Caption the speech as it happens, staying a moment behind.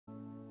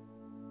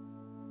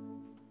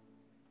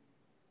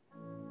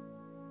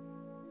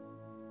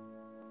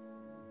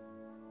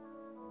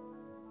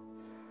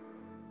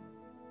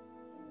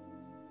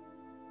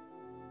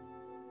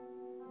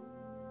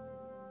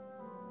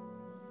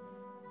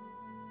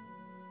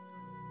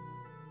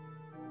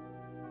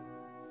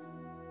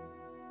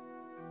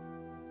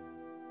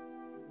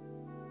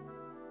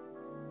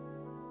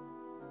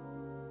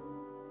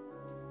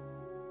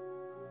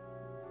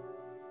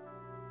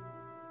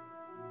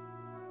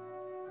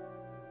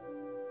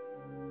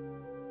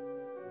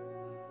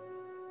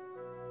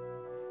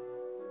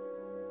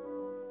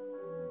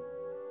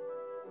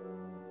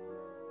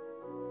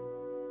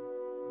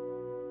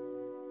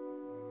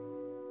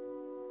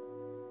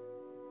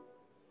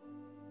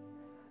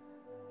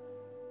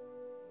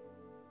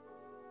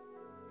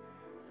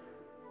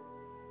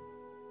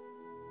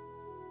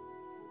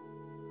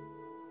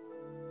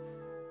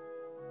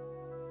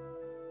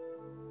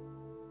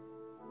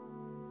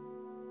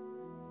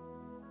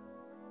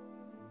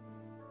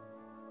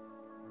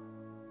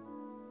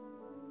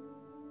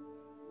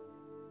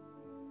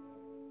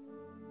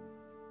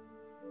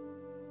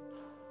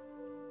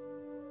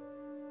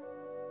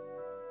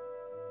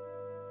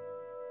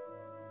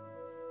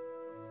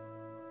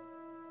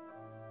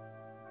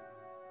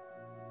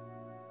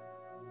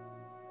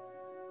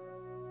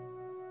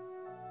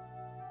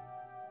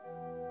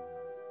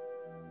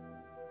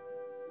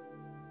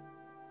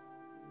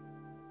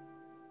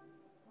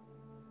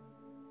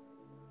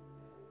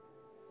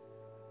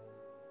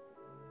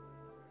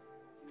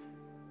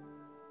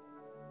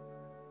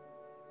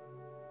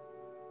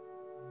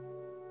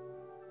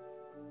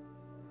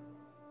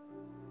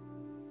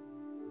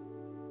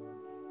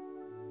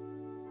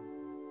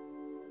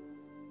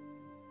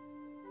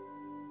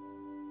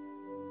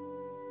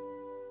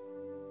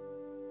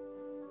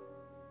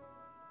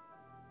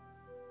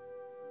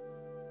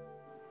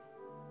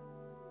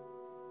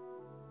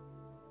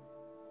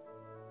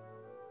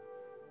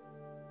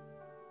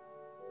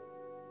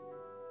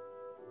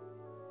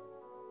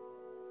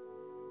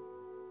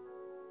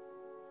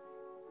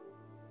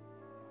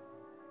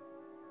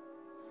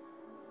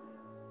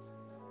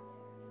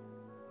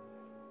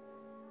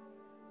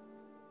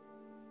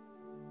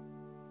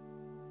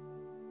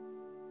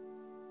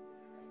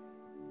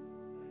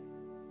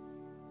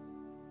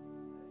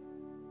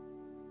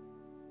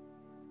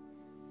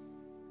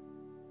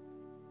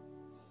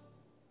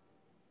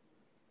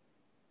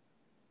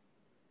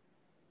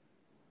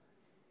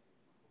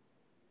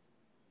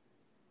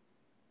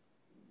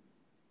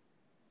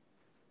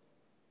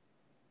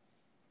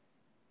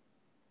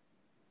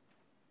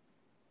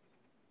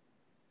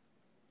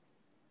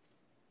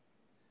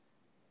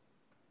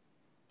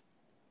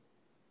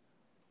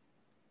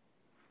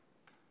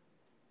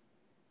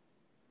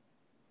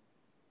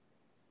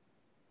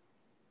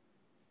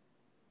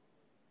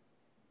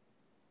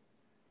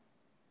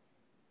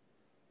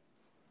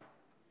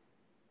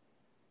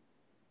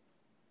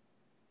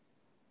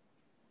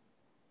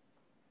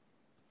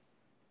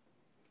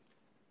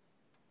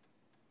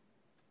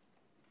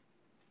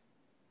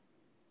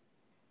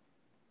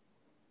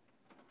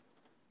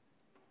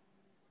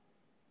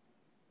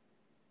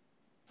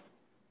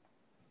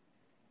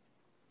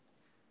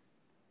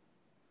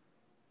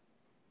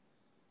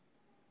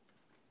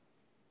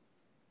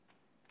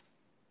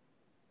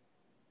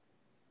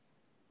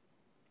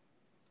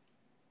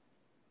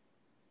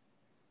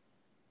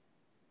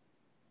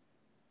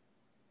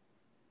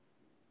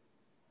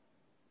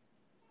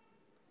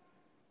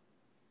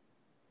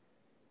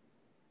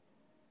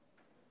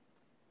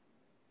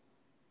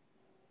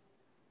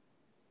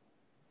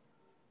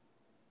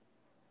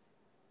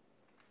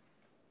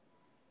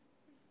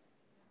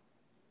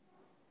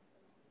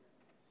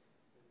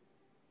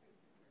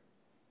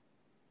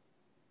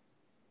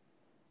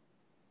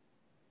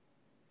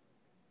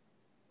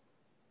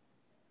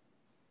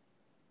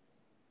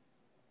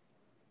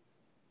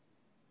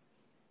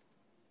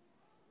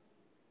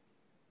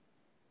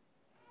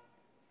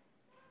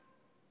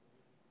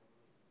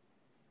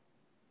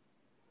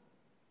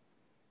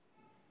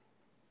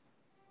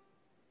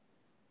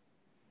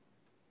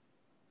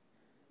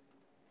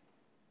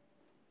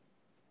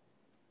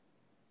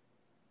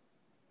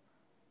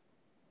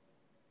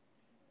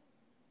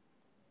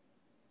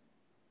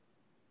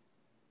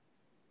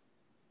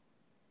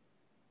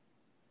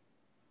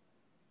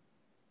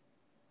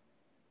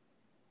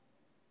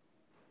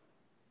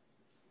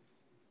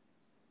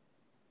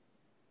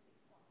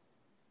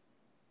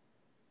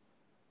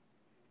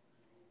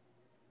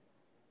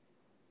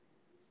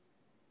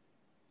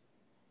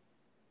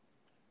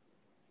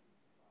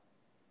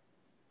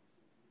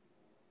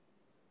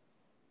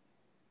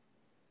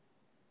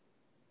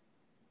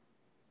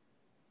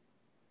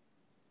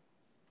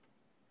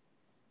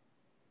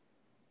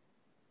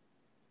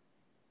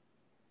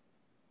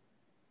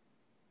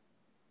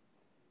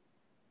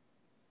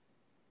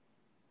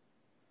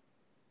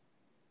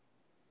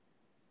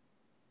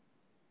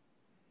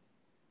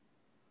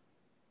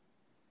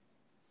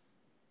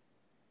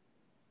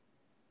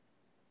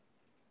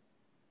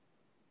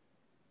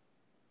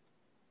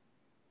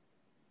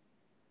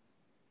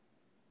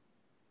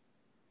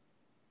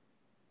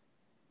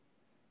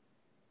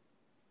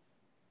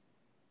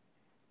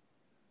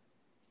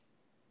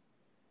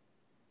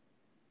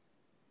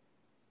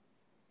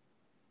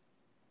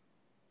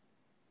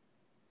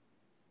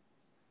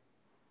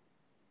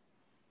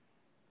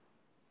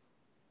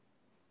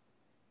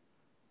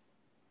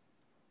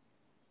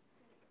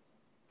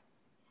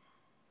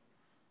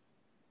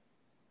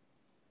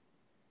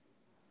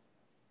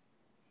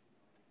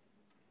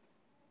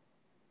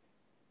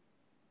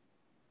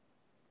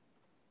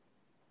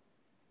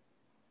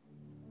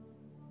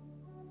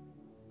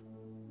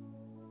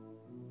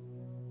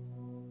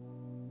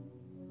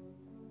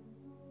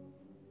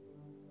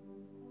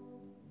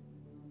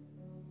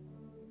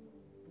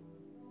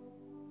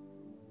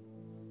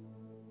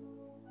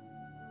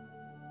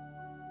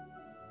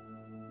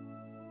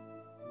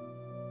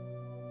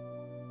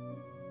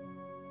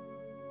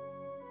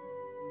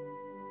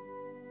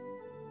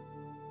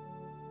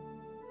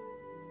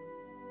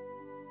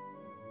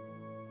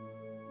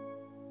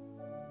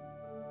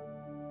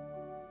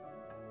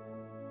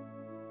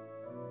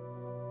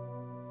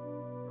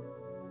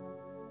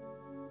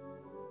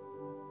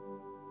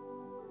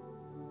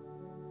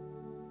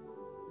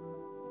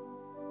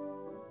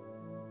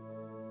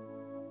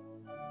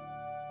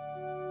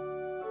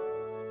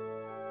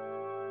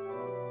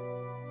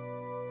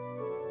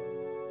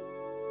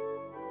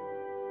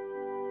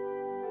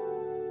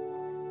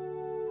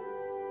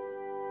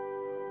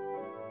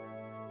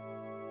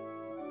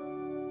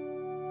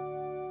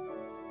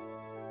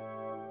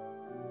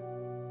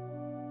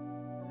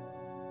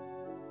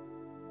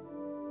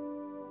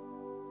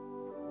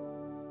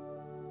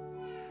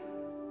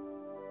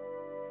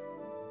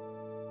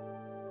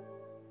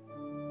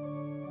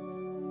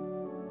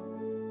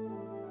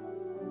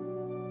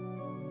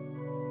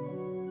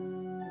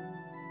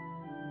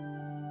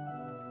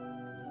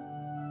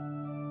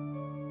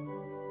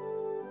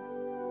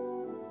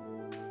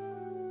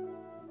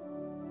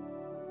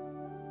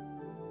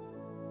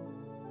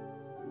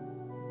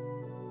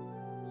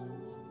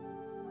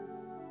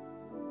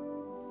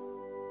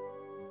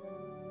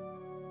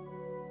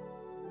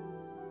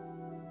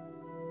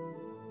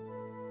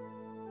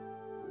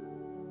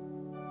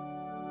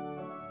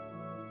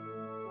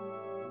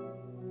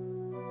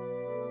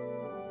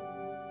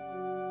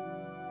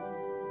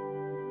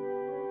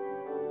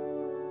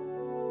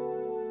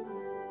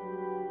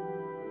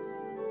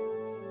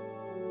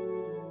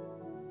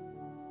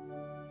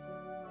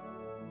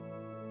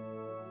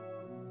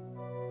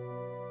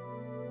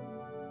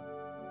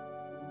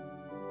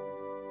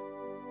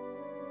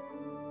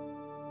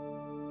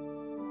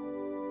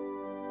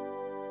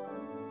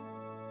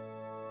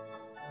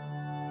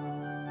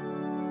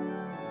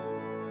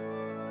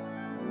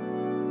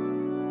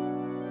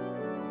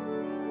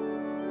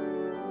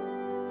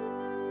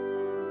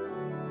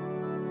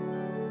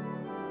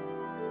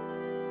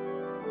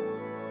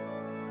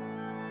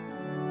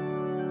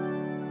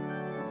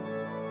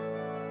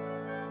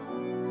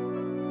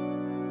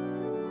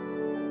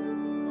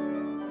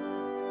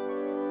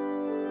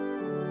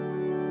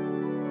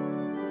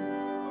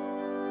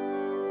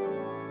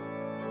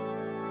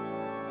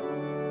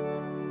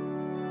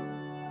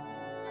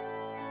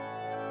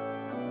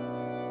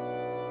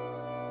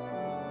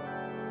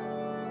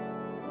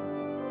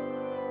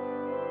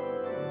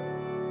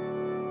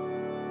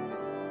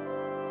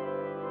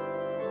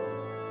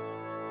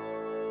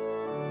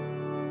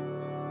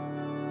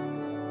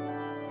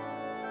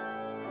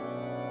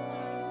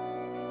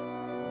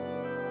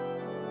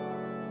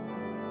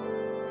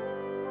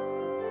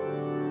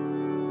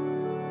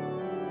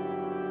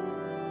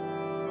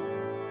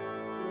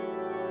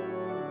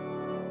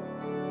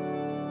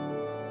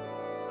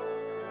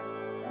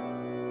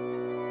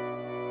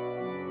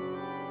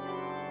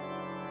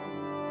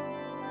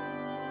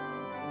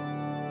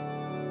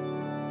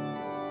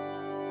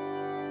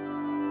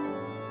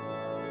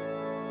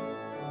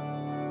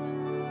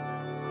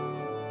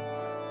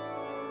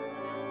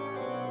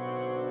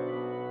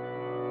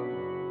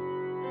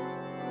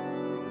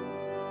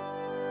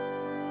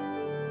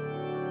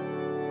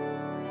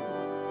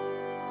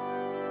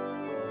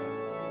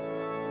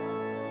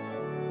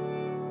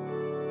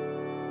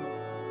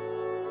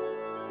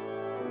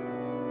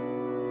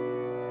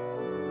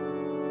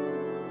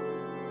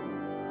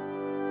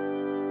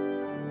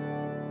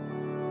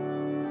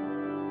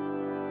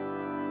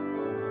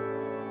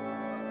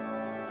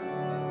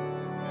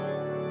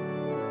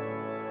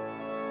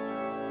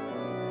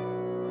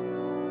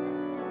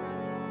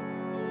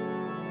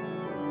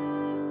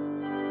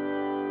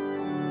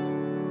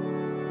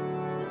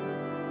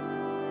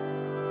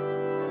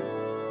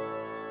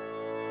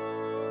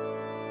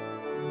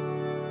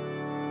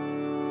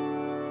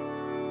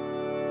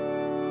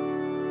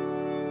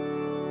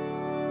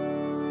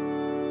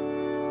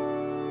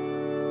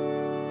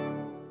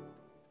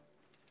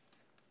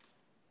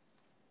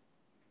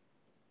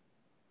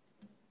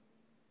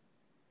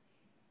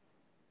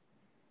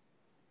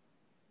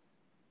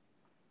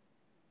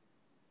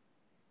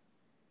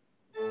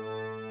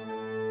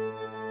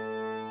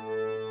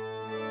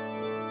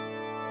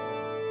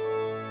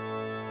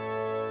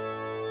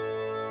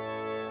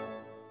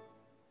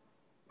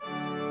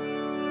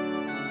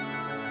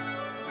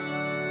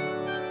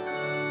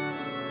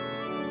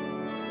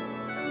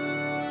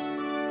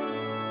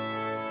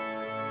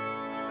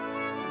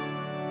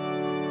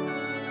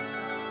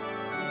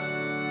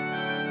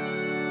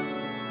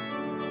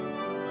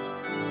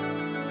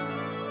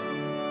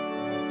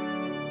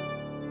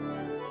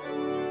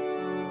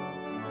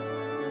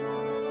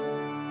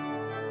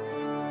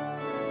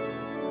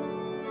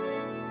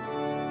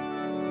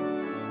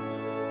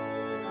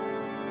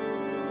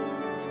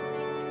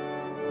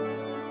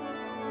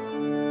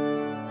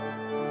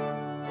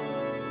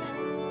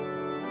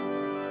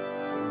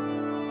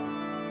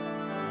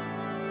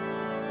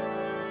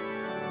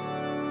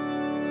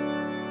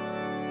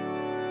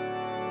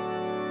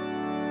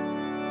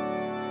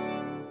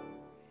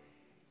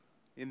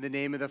In the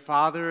name of the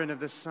Father, and of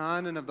the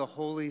Son, and of the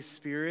Holy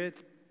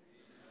Spirit,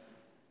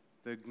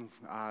 the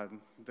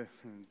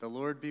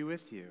Lord be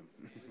with you.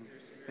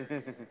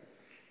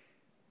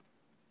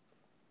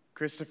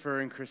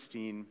 Christopher and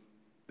Christine,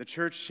 the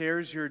church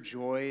shares your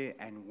joy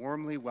and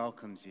warmly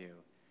welcomes you,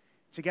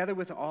 together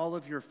with all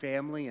of your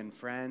family and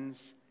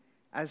friends,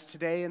 as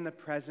today in the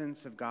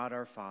presence of God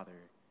our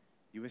Father,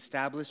 you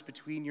establish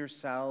between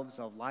yourselves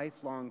a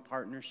lifelong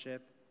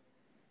partnership.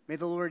 May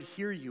the Lord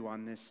hear you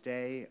on this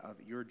day of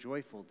your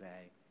joyful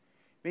day.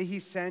 May he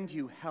send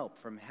you help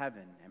from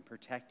heaven and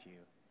protect you.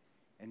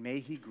 And may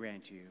he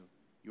grant you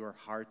your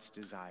heart's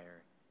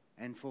desire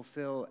and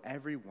fulfill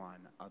every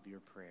one of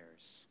your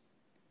prayers.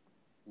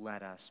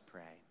 Let us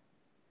pray.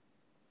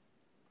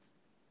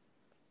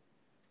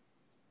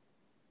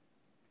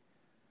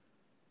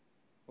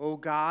 O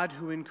God,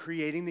 who in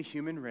creating the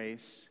human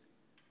race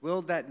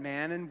willed that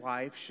man and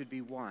wife should be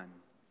one,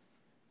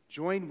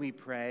 joined, we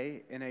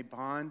pray, in a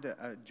bond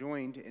of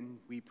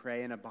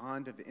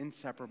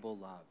inseparable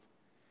love.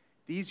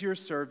 These your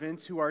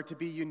servants who are to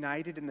be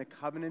united in the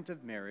covenant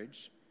of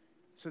marriage,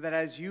 so that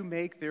as you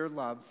make their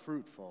love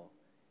fruitful,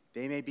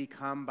 they may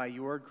become by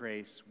your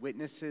grace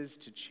witnesses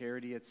to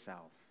charity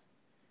itself.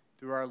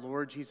 Through our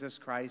Lord Jesus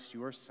Christ,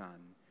 your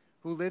Son,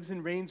 who lives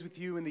and reigns with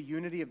you in the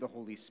unity of the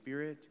Holy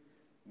Spirit,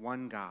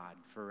 one God,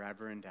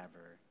 forever and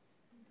ever.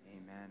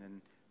 Amen. And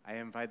I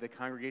invite the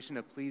congregation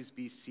to please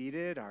be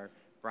seated. Our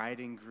bride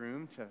and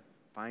groom to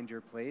find your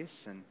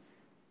place, and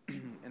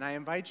I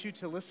invite you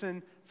to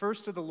listen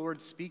first to the Lord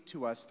speak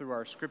to us through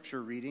our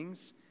scripture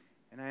readings,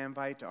 and I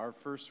invite our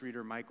first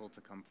reader, Michael,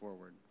 to come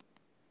forward.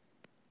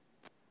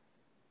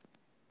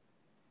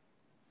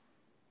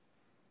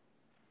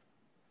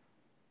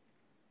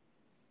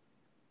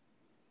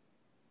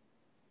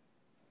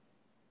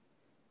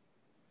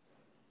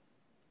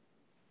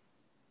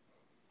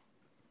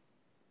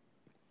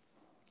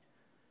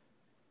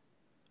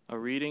 A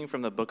reading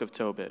from the book of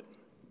Tobit.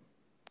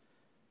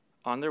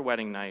 On their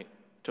wedding night,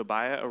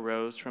 Tobiah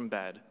arose from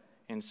bed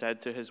and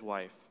said to his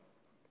wife,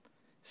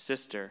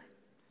 "Sister,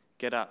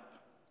 get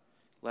up.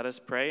 Let us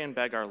pray and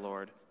beg our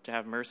Lord to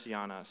have mercy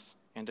on us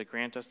and to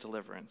grant us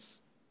deliverance."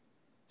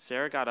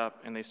 Sarah got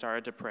up and they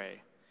started to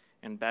pray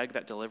and beg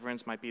that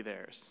deliverance might be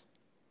theirs.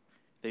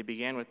 They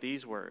began with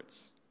these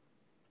words,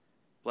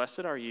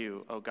 "Blessed are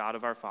you, O God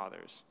of our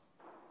fathers.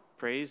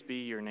 Praise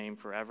be your name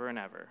forever and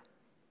ever.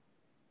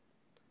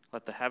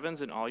 Let the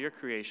heavens and all your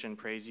creation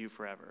praise you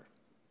forever.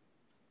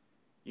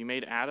 You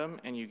made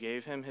Adam and you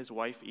gave him his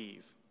wife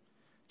Eve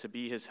to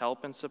be his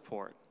help and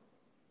support.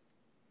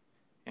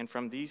 And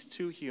from these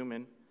two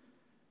the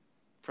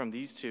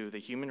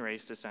human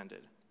race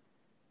descended.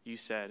 You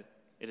said,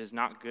 'It is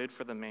not good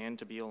for the man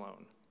to be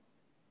alone.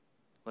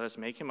 Let us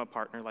make him a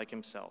partner like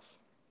himself.'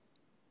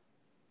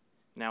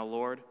 Now,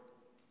 Lord,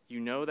 you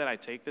know that I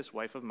take this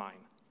wife of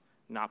mine,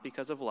 not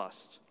because of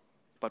lust,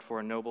 but for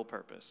a noble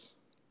purpose.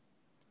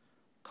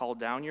 Call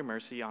down your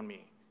mercy on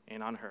me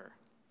and on her,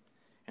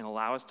 and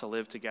allow us to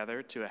live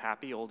together to a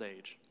happy old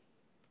age."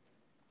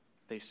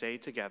 They say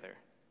together,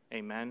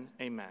 "Amen,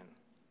 amen."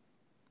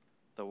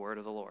 The word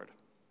of the Lord.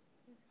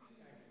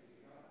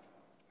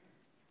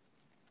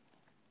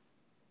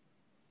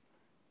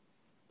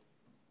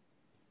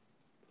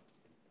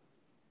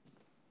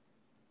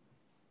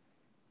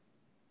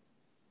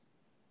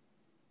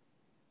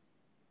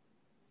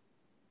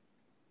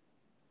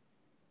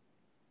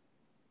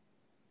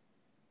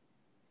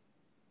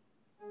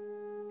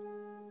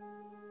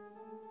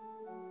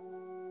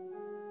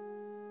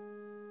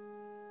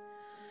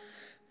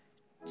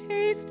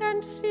 Taste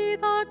and see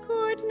the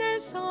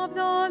goodness of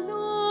the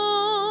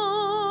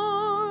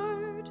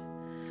Lord.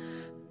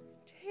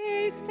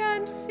 Taste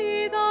and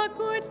see the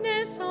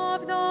goodness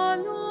of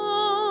the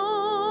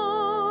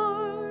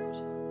Lord.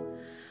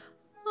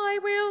 I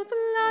will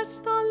bless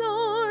the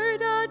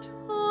Lord at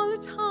all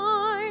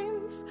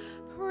times.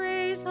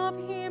 Praise of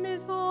him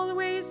is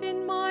always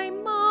in my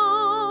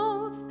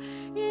mouth.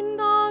 In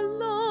the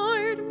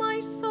Lord my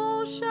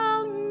soul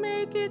shall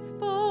make its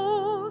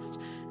boast.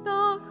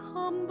 The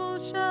humble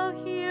shall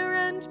hear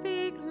and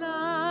be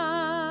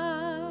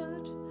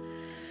glad.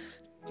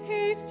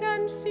 Taste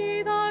and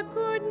see the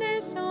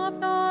goodness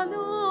of the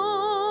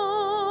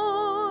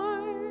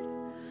Lord.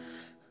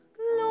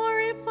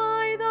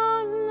 Glorify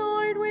the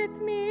Lord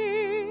with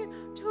me.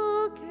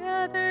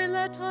 Together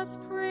let us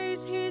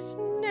praise his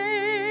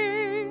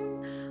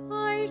name.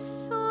 I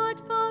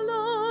sought the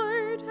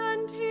Lord,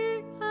 and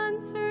he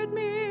answered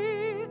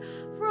me.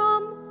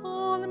 From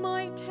all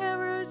my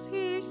terrors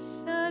he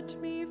set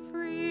me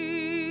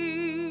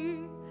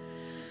free.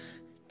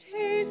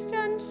 Taste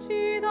and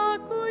see the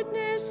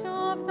goodness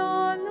of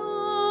the Lord.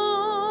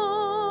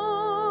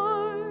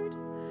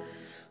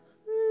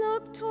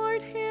 Look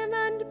toward him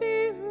and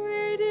be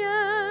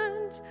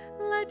radiant.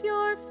 Let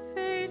your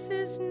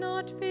faces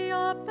not be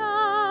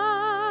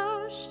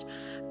abashed.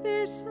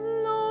 This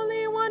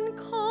lowly one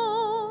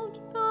called,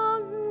 the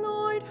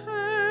Lord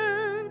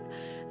heard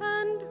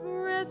and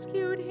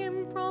rescued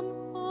him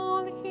from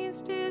all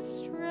his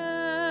distress.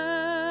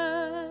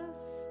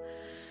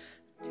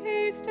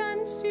 Taste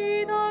and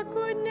see the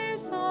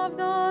goodness of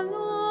the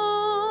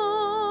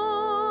Lord.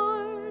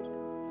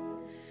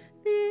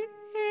 The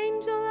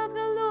angel of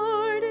the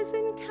Lord is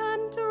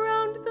encamped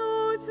around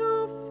those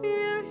who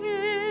fear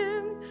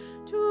him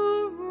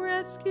to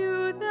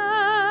rescue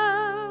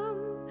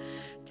them.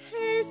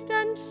 Taste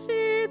and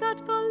see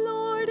that the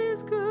Lord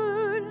is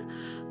good.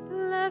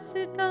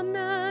 Blessed the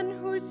man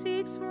who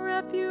seeks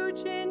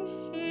refuge in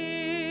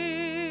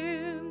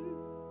him.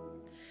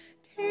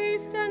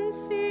 Taste and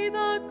see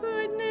the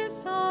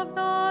goodness of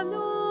the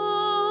Lord.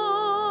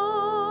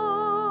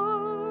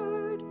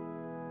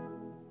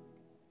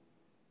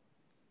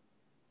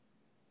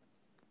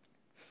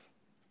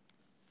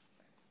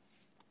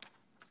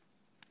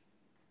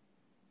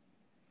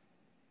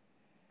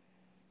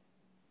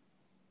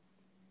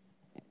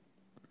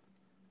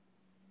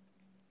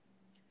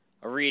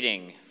 A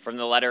reading from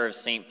the letter of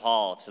St.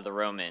 Paul to the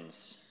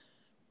Romans.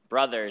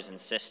 Brothers and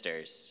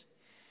sisters,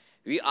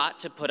 we ought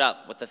to put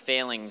up with the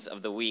failings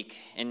of the weak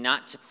and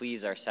not to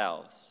please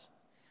ourselves.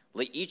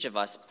 Let each of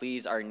us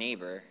please our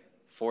neighbor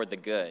for the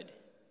good,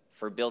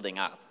 for building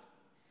up.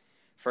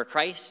 For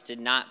Christ did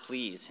not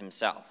please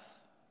himself.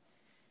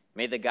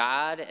 May the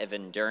God of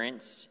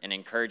endurance and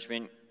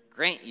encouragement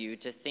grant you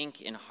to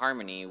think in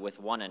harmony with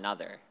one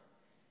another,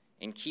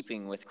 in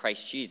keeping with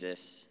Christ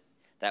Jesus,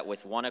 that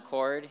with one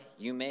accord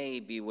you may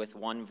be with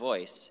one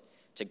voice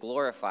to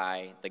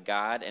glorify the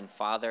God and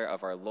Father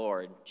of our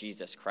Lord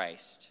Jesus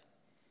Christ.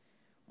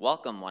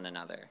 Welcome one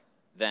another,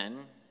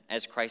 then,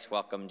 as Christ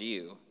welcomed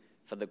you,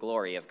 for the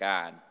glory of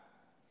God.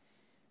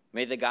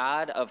 May the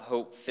God of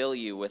hope fill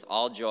you with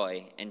all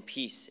joy and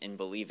peace in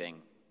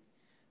believing,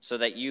 so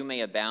that you may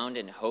abound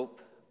in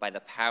hope by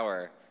the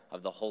power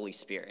of the Holy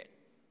Spirit.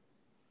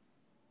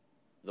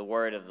 The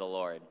word of the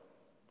Lord.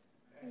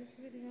 Thanks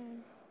be to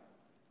God.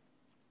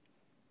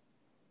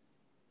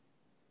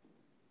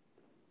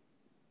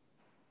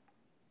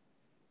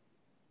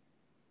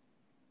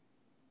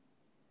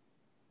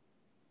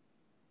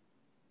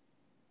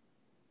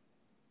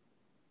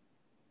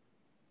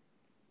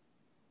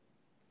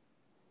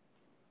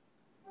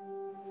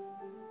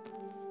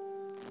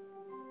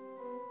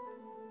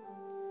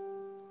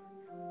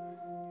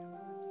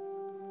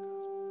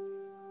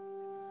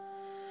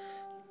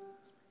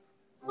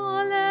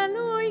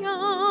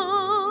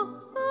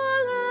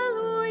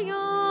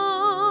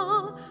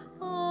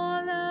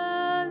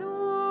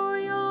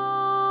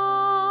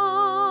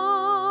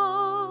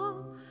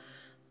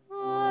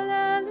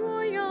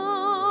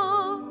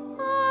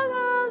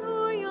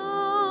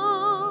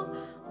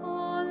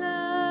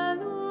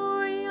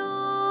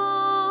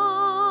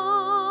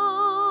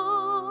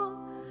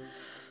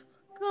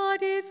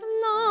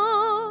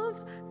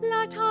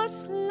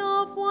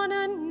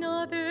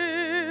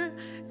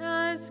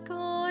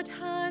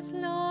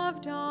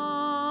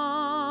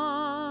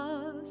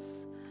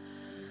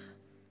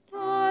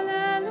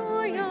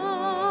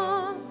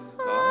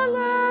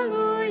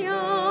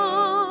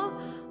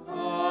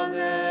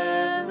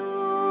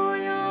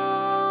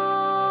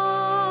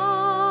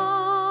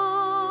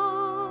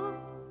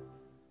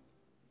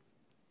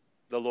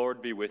 The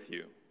Lord be with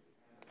you.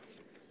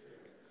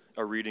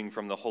 A reading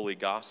from the Holy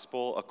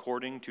Gospel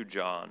according to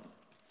John.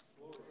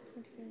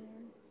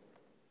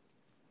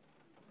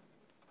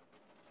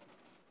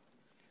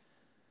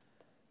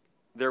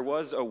 There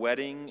was a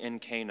wedding in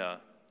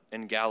Cana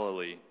in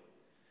Galilee,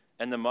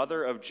 and the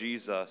mother of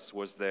Jesus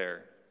was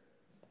there.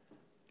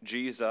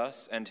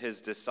 Jesus and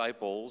his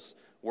disciples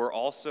were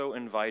also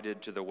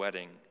invited to the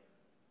wedding.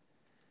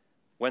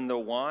 When the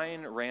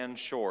wine ran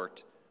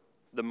short,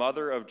 the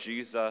mother of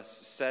Jesus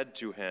said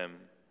to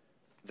him,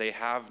 "They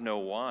have no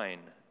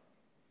wine."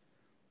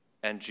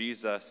 And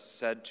Jesus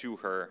said to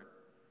her,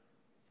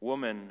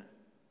 "Woman,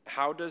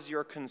 how does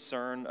your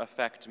concern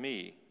affect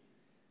me?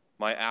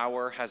 My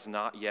hour has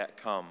not yet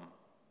come."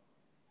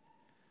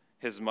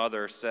 His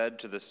mother said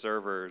to the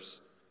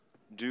servers,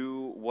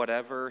 "Do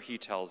whatever he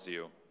tells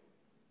you."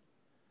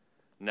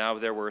 Now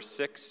there were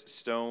 6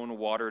 stone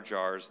water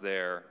jars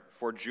there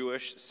for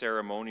Jewish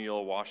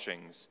ceremonial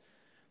washings,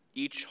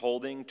 each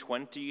holding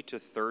 20 to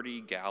 30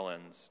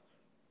 gallons.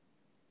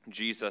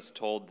 Jesus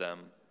told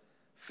them,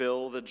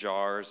 "Fill the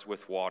jars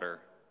with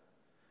water."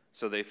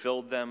 So they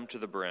filled them to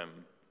the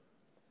brim.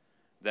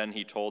 Then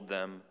he told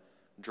them,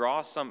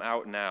 "Draw some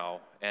out now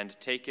and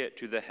take it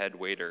to the head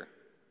waiter."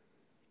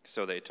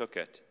 So they took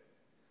it.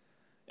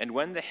 And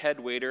when the head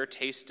waiter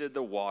tasted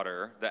the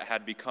water that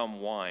had become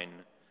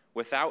wine,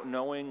 without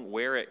knowing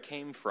where it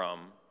came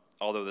from,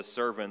 although the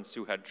servants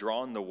who had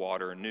drawn the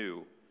water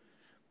knew,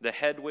 the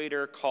head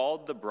waiter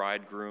called the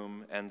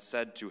bridegroom and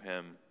said to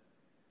him,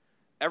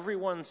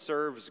 "Everyone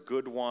serves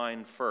good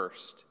wine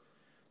first,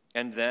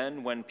 and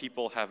then when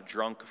people have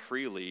drunk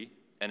freely,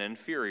 an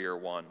inferior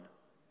one.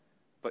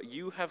 But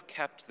you have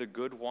kept the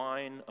good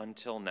wine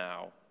until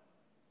now."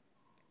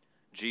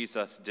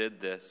 Jesus did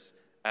this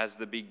as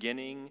the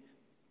beginning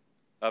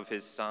of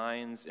his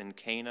signs in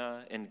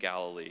Cana in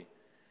Galilee,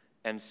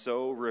 and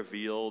so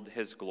revealed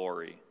his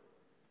glory,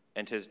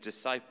 and his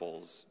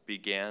disciples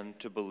began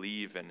to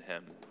believe in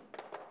him.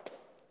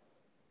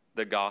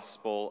 The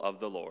Gospel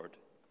of the Lord.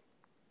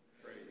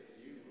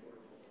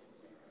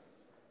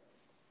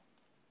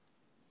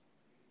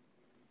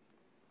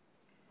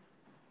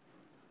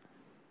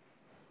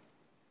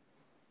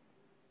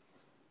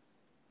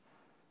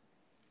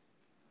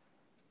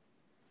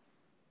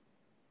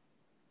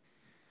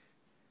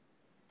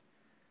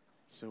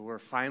 So we're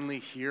finally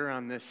here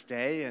on this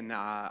day, and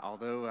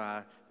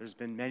although there's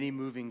been many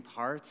moving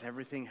parts,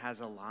 everything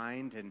has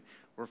aligned, and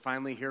we're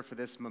finally here for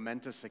this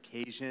momentous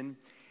occasion.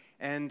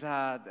 And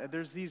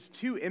there's these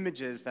two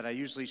images that I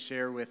usually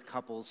share with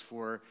couples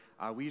for,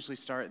 we usually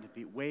start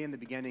way in the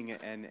beginning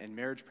and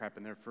marriage prep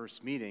in their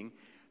first meeting.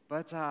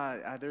 But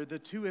they're the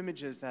two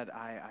images that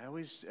I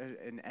always,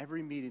 in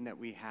every meeting that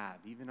we have,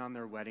 even on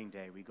their wedding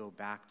day, we go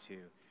back to.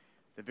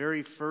 The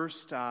very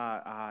first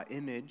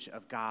image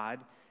of God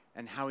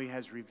and how he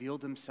has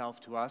revealed himself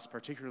to us,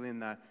 particularly in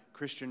the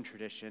Christian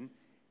tradition,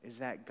 is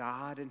that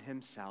God in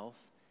himself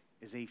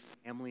is a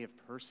family of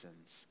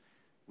persons.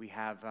 We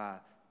have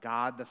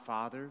God the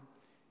Father,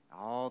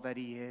 all that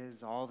he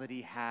is, all that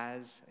he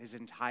has, his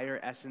entire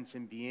essence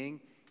and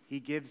being. He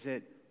gives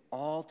it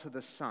all to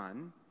the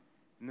Son,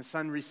 and the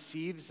Son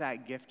receives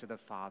that gift to the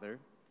Father,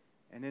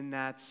 and in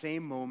that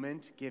same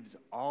moment gives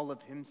all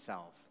of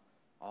himself,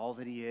 all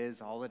that he is,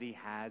 all that he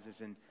has,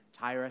 his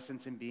entire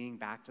essence and being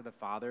back to the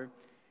Father.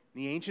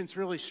 And the ancients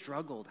really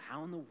struggled.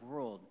 How in the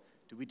world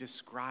do we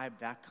describe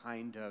that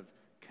kind of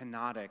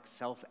kenotic,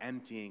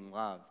 self-emptying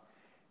love?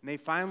 And they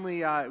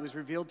finally, it was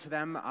revealed to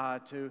them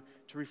to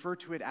refer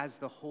to it as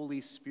the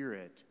Holy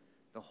Spirit,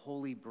 the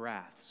Holy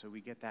Breath. So we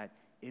get that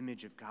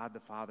image of God the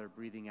Father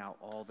breathing out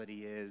all that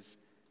he is,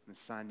 and the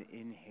Son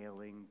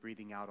inhaling,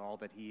 breathing out all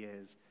that he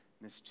is,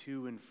 and this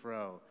to and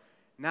fro.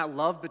 And that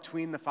love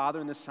between the Father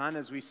and the Son,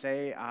 as we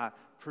say,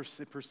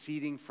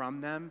 proceeding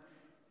from them,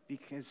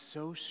 because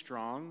so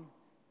strong,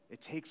 it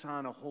takes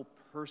on a whole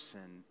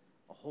person,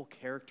 a whole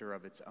character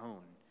of its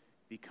own,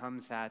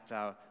 becomes that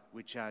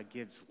which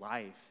gives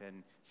life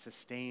and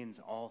sustains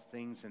all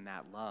things in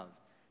that love.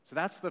 So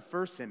that's the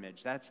first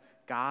image. That's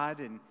God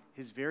and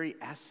his very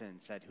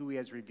essence, at who he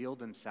has revealed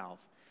himself.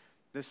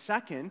 The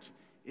second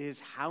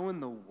is, how in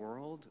the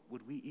world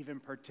would we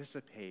even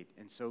participate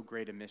in so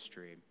great a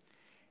mystery?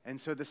 And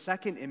so the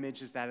second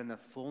image is that in the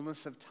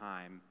fullness of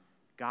time,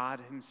 God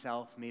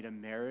himself made a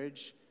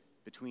marriage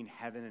between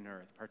heaven and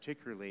earth,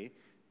 particularly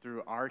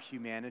through our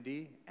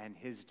humanity and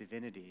his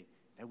divinity,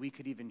 that we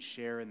could even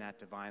share in that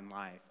divine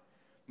life.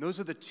 And those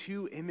are the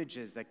two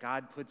images that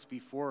God puts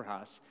before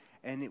us,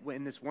 and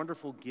in this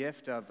wonderful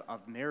gift of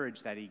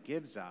marriage that he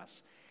gives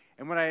us.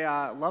 And what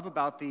I love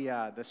about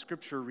the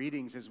scripture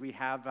readings is we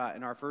have,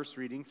 in our first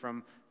reading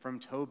from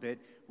Tobit,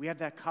 we have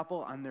that couple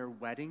on their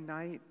wedding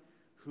night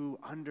who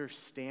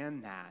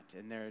understand that,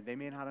 and they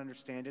may not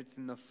understand it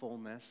in the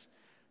fullness,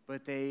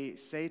 but they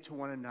say to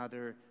one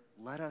another,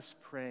 "Let us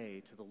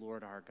pray to the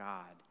Lord our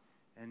God."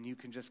 And you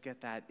can just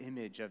get that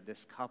image of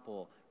this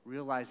couple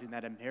realizing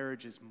that a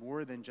marriage is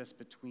more than just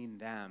between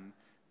them,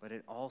 but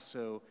it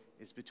also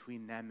is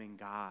between them and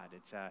God.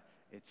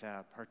 It's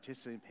a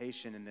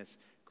participation in this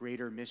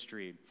greater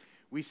mystery.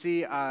 We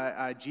see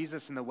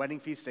Jesus in the wedding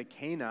feast at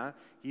Cana.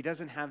 He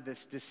doesn't have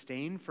this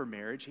disdain for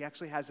marriage. He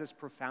actually has this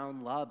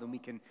profound love, and we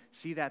can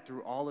see that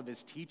through all of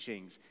his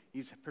teachings.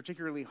 He's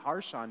particularly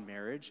harsh on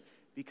marriage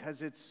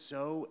because it's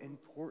so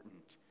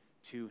important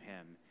to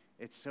him.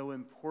 It's so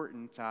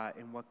important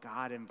in what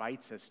God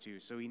invites us to.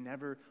 So he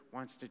never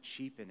wants to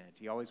cheapen it.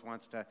 He always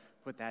wants to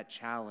put that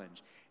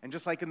challenge. And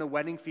just like in the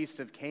wedding feast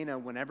of Cana,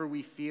 whenever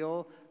we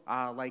feel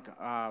like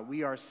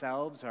we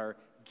ourselves are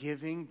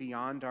giving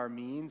beyond our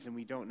means and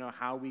we don't know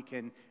how we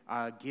can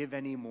give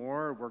any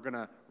more, we're going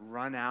to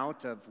run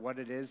out of what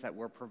it is that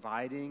we're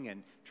providing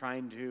and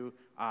trying to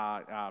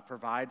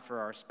provide for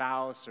our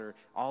spouse or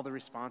all the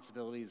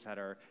responsibilities that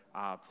are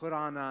put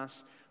on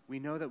us, we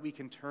know that we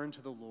can turn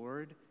to the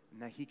Lord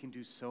and that he can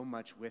do so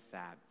much with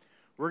that.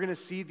 We're going to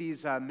see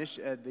these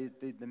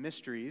the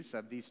mysteries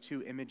of these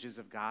two images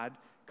of God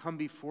come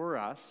before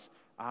us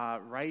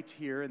right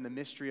here in the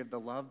mystery of the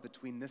love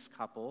between this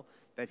couple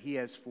that he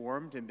has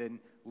formed and been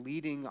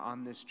leading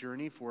on this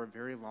journey for a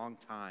very long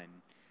time.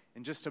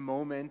 In just a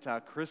moment,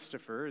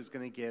 Christopher is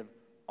going to give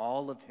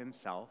all of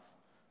himself,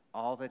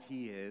 all that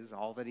he is,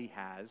 all that he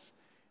has,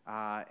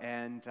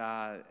 and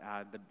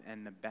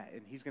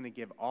he's going to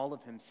give all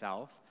of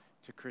himself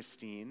to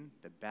Christine,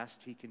 the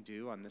best he can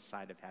do on this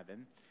side of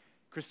heaven.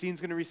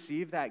 Christine's going to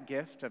receive that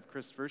gift of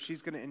Christopher.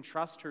 She's going to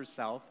entrust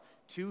herself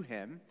to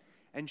him,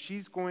 and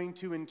she's going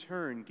to, in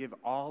turn, give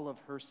all of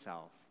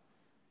herself,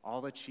 all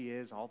that she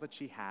is, all that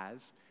she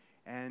has,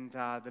 and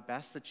the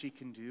best that she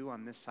can do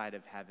on this side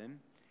of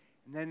heaven.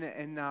 And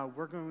then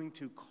we're going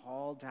to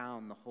call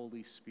down the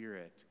Holy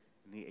Spirit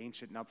in the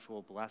ancient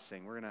nuptial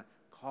blessing. We're going to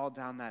call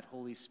down that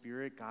Holy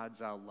Spirit,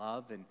 God's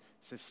love and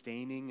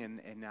sustaining,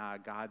 and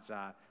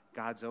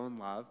God's own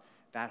love,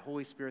 that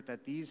Holy Spirit,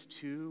 that these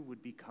two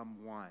would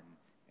become one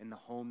in the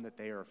home that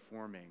they are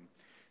forming.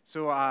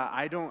 So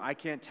I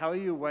can't tell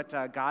you what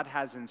God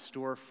has in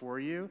store for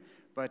you,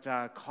 but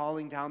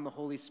calling down the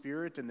Holy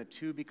Spirit and the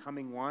two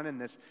becoming one in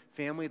this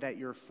family that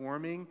you're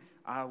forming,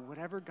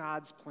 whatever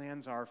God's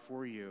plans are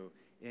for you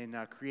in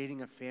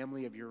creating a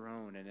family of your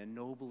own and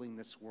ennobling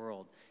this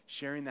world,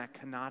 sharing that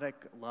kenotic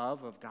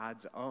love of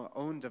God's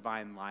own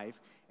divine life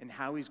and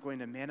how he's going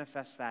to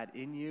manifest that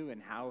in you and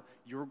how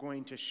you're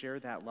going to share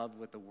that love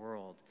with the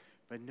world.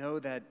 but know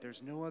that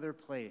there's no other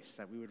place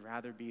that we would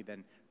rather be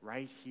than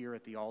right here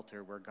at the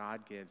altar where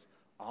God gives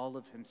all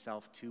of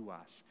himself to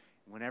us.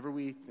 Whenever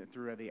we,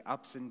 through the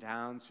ups and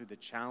downs, through the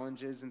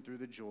challenges and through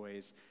the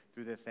joys,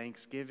 through the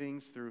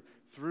thanksgivings,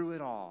 through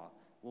it all,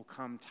 we'll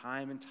come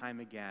time and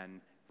time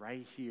again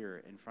right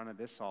here in front of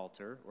this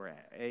altar, or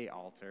a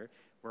altar,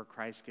 where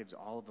Christ gives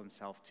all of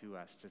himself to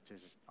us to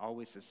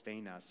always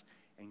sustain us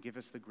and give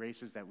us the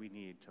graces that we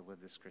need to live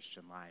this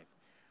Christian life.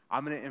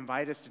 I'm going to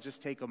invite us to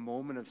just take a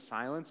moment of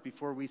silence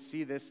before we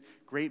see this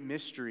great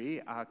mystery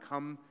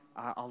come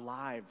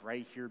alive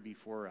right here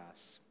before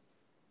us.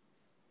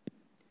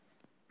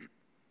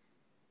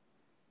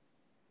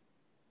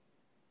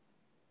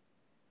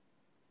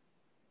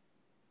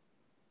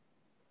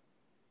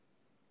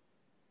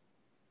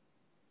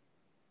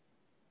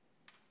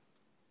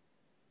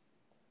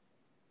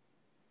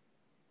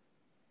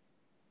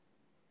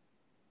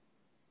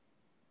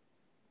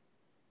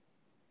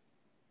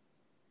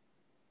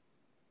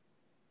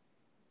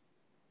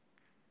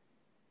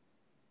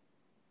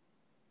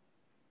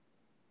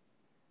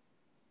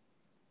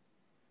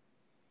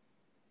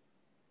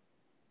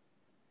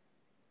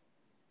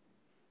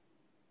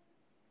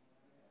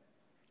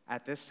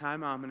 At this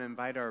time, I'm going to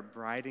invite our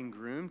bride and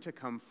groom to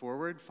come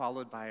forward,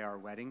 followed by our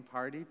wedding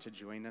party to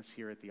join us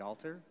here at the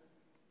altar.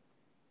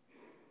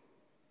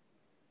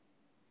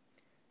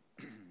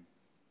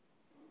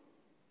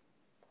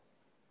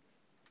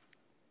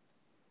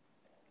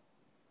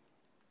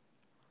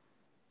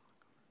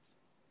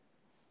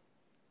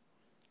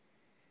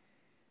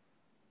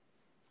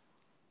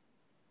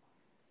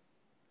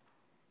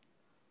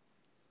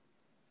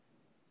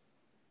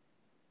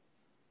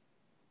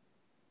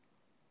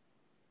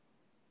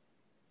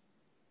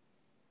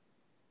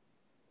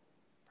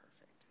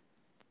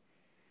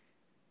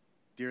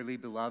 Dearly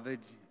beloved,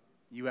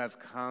 you have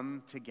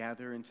come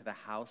together into the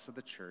house of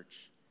the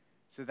church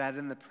so that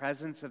in the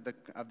presence of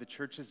the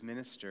church's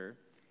minister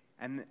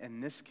and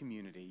this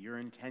community, your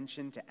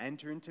intention to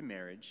enter into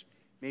marriage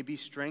may be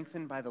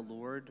strengthened by the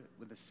Lord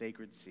with a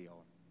sacred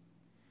seal.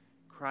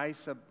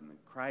 Christ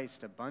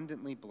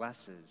abundantly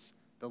blesses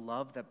the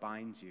love that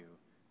binds you.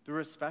 Through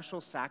a special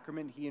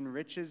sacrament, he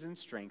enriches and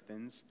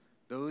strengthens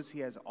those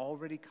he has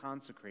already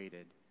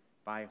consecrated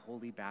by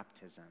holy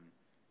baptism,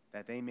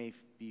 that they may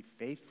be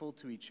faithful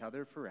to each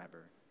other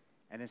forever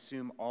and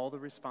assume all the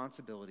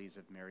responsibilities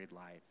of married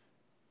life.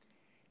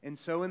 And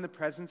so in the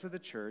presence of the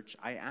church,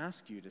 I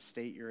ask you to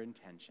state your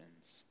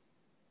intentions.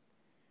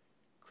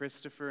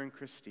 Christopher and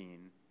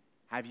Christine,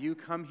 have you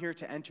come here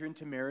to enter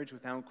into marriage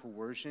without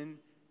coercion,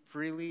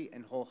 freely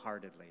and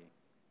wholeheartedly?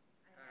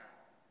 I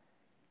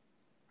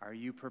have. Are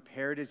you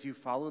prepared as you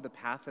follow the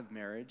path of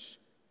marriage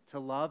to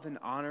love and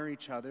honor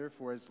each other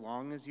for as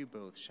long as you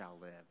both shall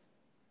live?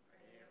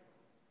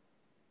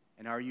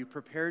 And are you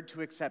prepared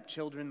to accept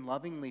children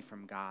lovingly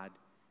from God,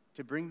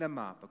 to bring them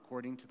up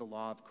according to the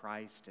law of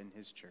Christ and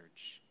his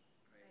church?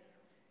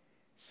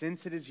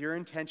 Since it is your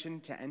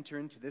intention to enter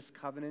into this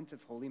covenant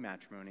of holy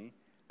matrimony,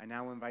 I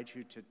now invite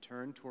you to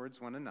turn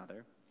towards one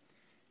another,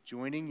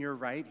 joining your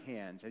right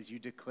hands as you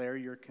declare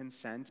your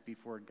consent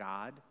before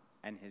God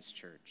and his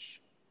church.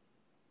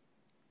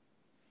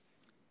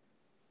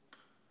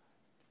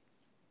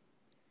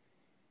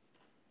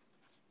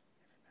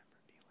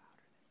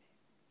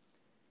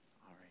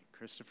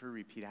 Christopher,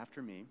 repeat after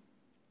me.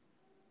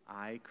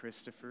 I,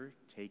 Christopher,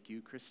 take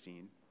you,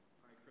 Christine.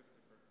 I,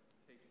 Christopher,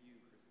 take you,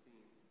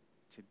 Christine.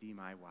 To be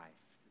my wife.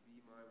 To be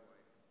my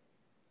wife.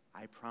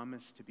 I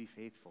promise to be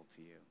faithful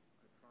to you.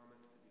 I promise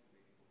to be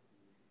faithful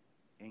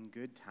to you. In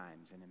good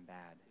times and in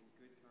bad. In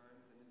good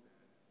times and in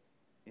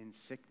bad. In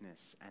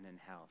sickness and in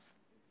health.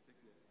 In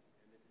sickness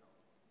and in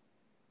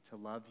health. To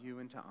love you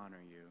and to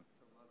honor you.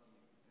 To love you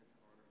and to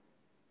honor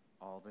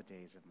you. All the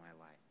days of my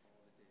life.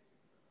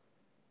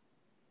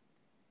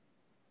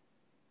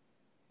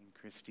 And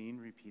Christine,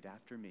 repeat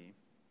after me.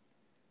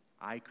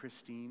 I,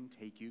 Christine,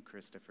 take you,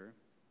 Christopher.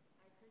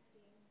 I,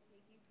 Christine,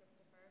 take you,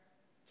 Christopher.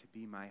 To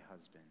be my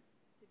husband.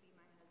 To be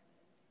my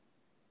husband.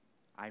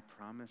 I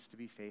promise to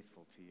be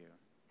faithful to you.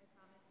 I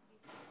promise to be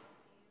faithful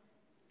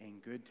to you.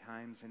 In good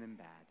times and in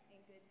bad.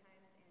 In good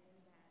times and in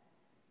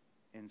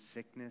bad. In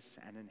sickness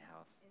and in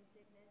health. In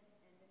sickness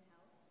and in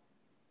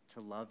health. To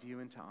love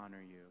you and to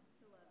honor you.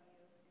 To love you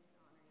and to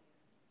honor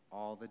you.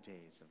 All the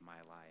days of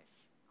my life.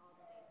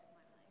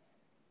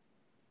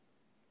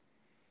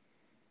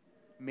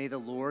 May the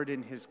Lord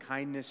in his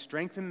kindness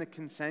strengthen the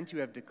consent you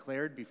have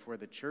declared before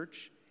the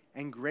church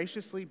and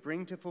graciously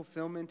bring to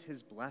fulfillment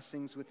his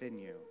blessings within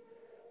you.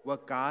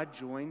 What God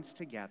joins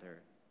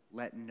together,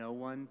 let no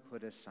one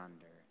put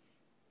asunder.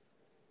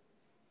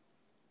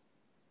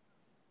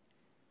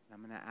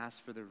 I'm going to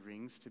ask for the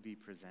rings to be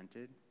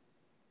presented.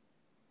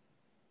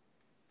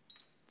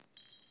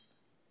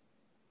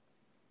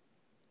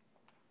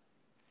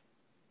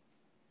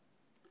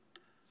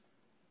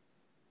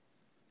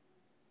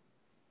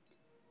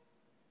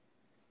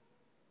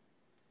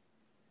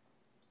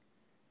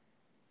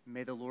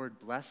 May the Lord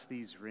bless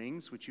these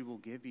rings, which you will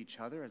give each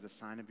other as a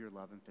sign of your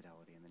love and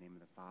fidelity. In the name of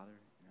the Father,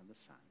 and of the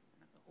Son,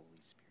 and of the Holy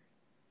Spirit.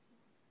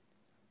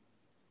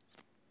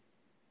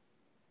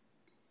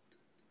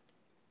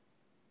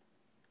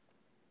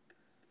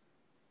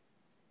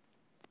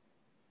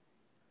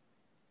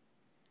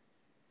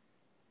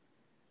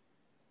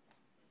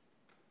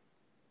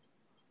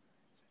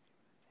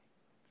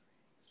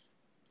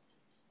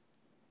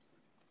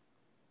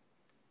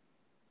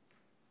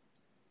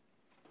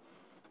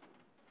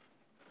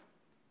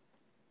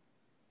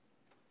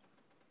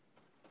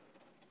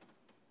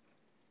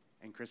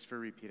 And Christopher,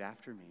 repeat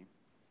after me.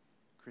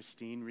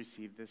 Christine,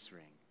 receive this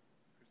ring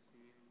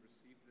Christine,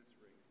 receive this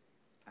ring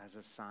as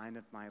a sign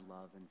of my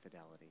love and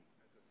fidelity.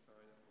 as a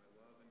sign of my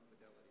love and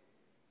fidelity.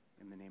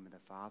 In the name of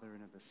the Father,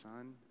 and of the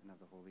Son, and of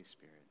the Holy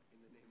Spirit.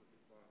 In the name of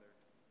the Father,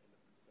 and of the Son,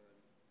 and of the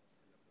Holy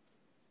Spirit.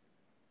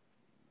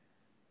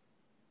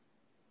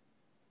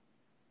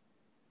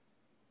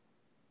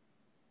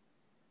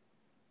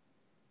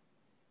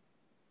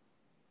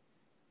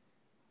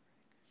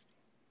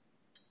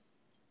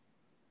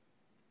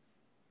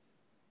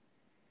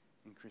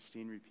 And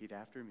Christine, repeat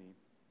after me.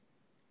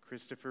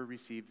 Christopher,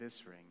 receive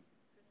this ring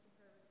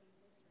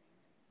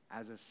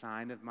as a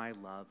sign of my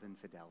love and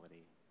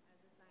fidelity.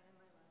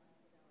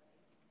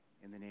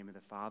 In the name of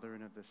the Father,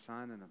 and of the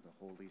Son, and of the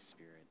Holy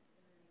Spirit.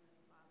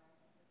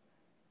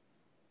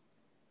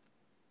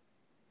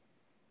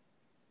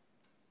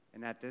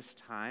 And at this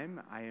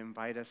time, I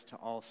invite us to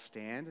all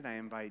stand, and I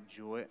invite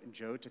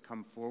Joe to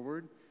come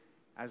forward,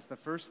 as the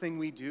first thing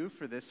we do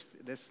for this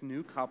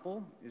new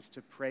couple is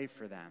to pray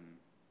for them.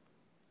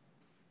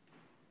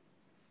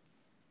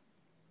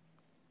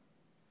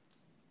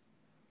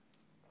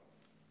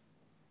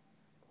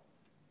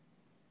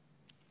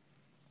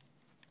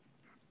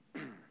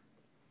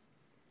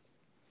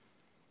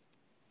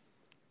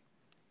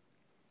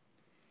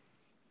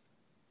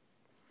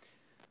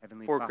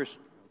 Heavenly Father.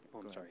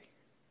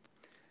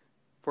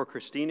 For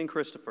Christine and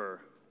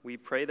Christopher, we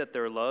pray that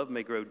their love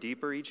may grow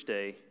deeper each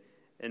day,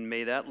 and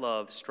may that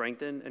love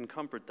strengthen and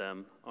comfort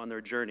them on their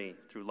journey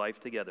through life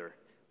together.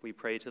 We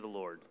pray to the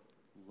Lord.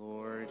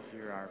 Lord,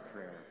 hear our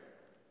prayer.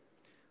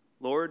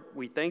 Lord,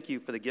 we thank you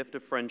for the gift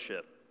of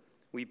friendship.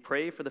 We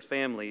pray for the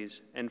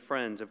families and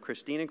friends of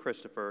Christine and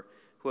Christopher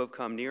who have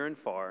come near and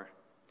far,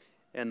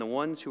 and the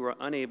ones who are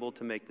unable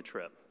to make the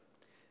trip.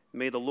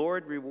 May the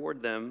Lord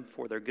reward them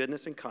for their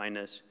goodness and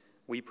kindness.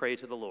 We pray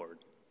to the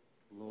Lord.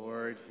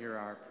 Lord, hear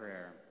our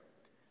prayer.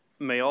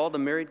 May all the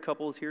married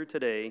couples here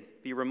today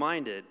be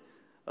reminded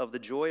of the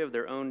joy of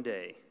their own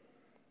day.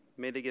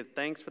 May they give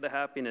thanks for the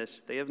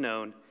happiness they have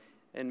known,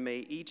 and may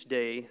each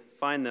day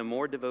find them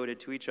more devoted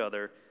to each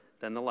other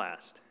than the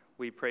last.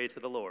 We pray to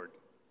the Lord.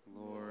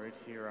 Lord,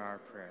 hear our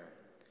prayer.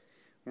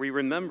 We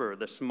remember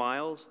the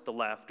smiles, the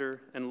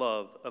laughter, and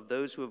love of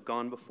those who have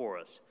gone before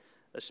us,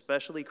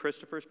 especially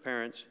Christopher's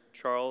parents,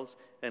 Charles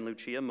and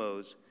Lucia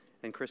Moes,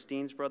 and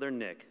Christine's brother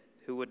Nick,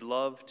 who would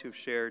love to have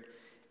shared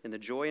in the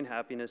joy and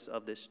happiness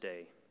of this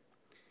day.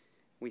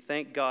 We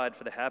thank God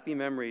for the happy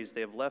memories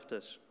they have left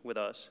us with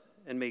us,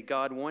 and may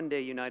God one day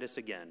unite us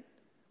again.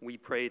 We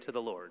pray to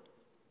the Lord.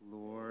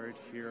 Lord,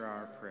 hear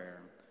our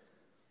prayer.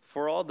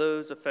 For all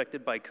those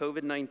affected by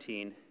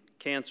COVID-19,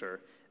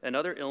 cancer, and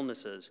other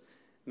illnesses,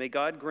 may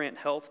God grant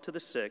health to the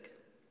sick,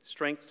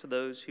 strength to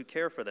those who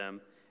care for them,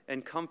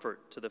 and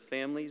comfort to the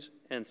families,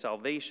 and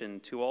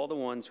salvation to all the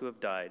ones who have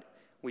died.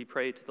 We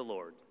pray to the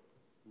Lord.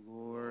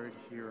 Lord,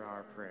 hear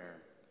our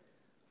prayer.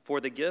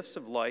 For the gifts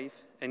of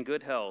life and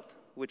good health,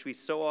 which we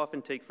so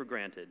often take for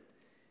granted,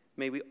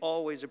 may we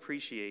always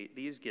appreciate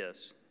these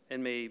gifts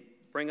and may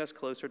bring us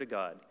closer to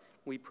God.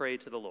 We pray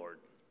to the Lord.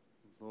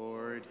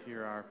 Lord,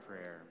 hear our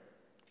prayer.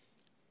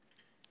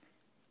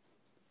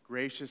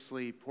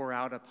 Graciously pour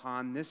out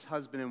upon this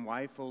husband and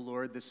wife, O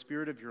Lord, the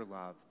spirit of your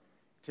love,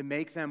 to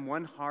make them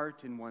one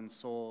heart and one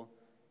soul,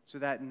 so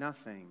that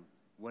nothing,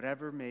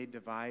 whatever may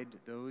divide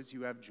those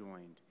you have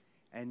joined,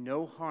 and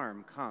no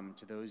harm come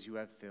to those you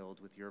have filled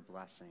with your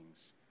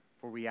blessings.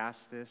 For we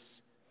ask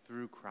this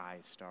through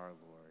Christ our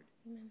Lord.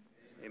 Amen.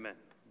 Amen.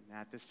 And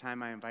at this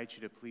time, I invite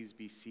you to please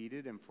be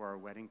seated and for our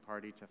wedding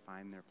party to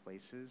find their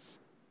places.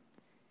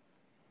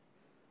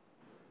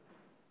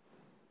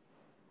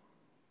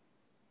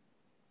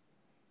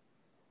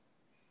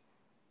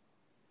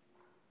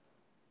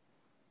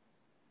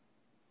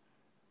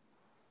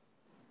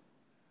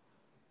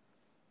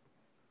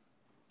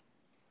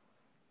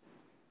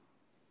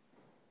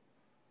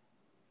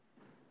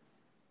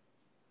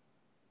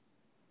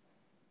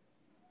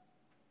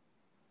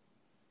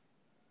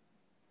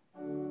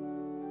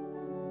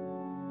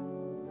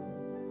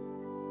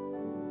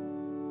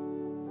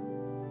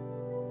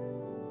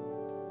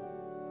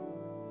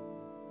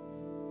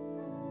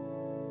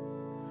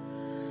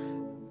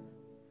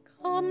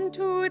 Come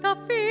to the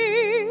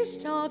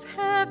feast of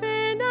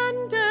heaven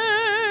and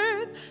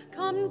earth.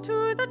 Come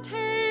to the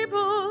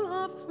table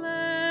of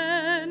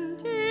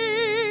plenty.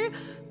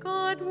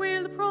 God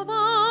will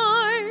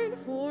provide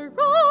for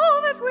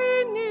all that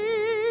we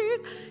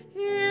need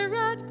here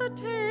at the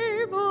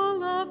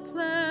table of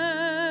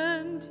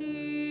plenty.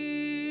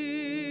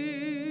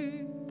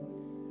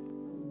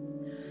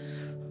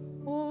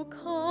 Oh,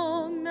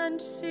 come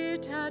and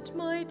sit at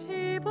my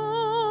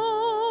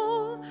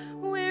table,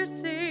 where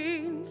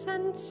saints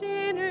and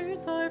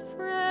sinners are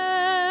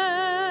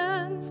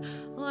friends.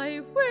 I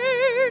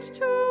wait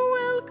to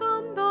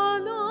welcome the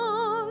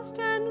lost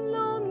and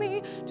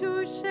lonely,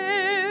 to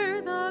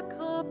share the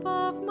cup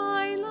of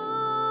my love.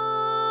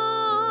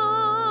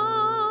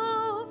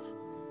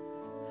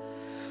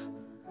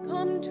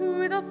 Come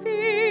to the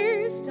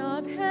feast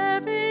of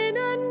heaven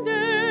and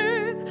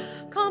earth.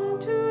 Come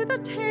to the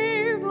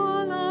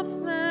table of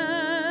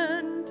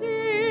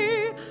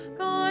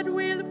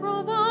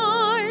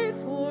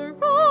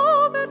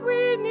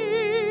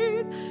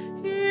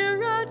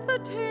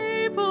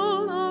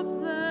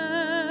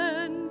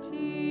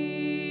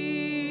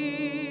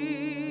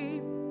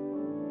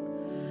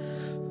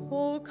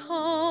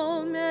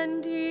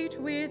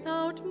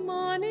without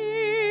money,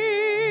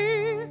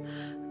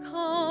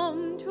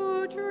 come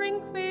to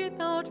drink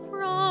without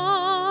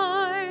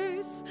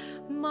price.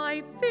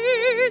 My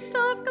feast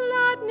of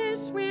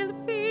gladness will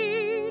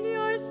feed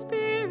your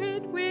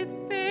spirit with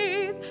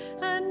faith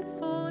and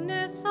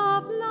fullness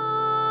of life.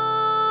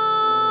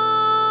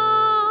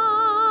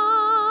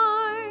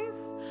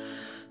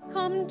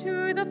 Come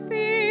to the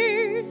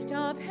feast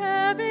of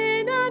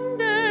heaven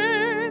and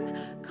earth,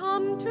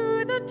 come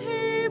to the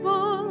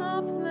table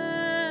of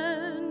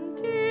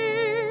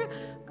plenty.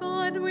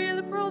 God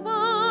will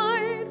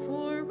provide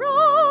for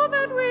all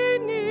that we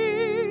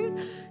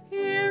need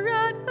here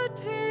at the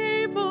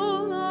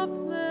table of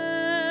plenty.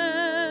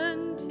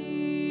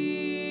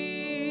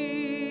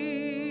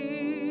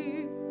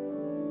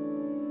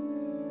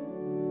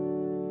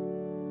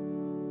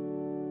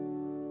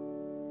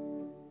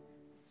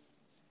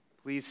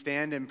 Please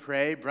stand and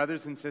pray,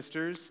 brothers and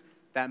sisters,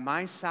 that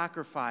my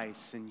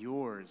sacrifice and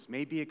yours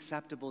may be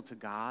acceptable to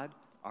God,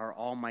 our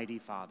Almighty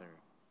Father.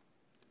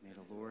 May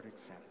the Lord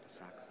accept the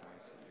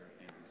sacrifice of your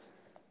hands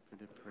for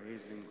the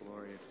praise and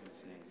glory of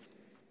his name,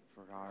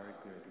 for our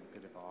good and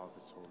good of all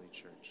of his holy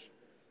church.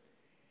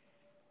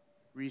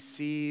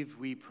 Receive,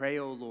 we pray,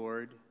 O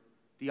Lord,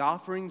 the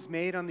offerings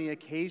made on the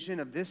occasion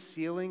of this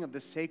sealing of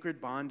the sacred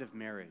bond of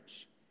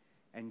marriage.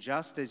 And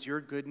just as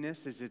your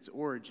goodness is its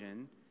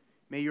origin,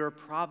 may your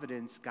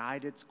providence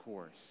guide its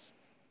course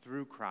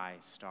through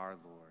Christ our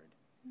Lord.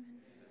 Amen.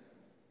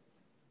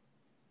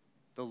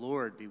 The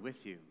Lord be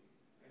with you.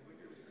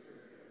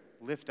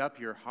 Lift up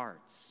your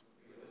hearts.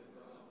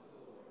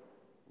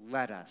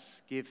 Let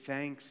us give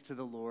thanks to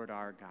the Lord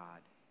our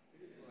God.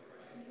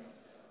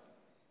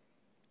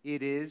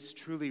 It is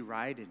truly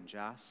right and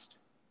just,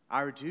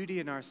 our duty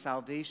and our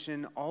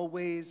salvation,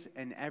 always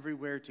and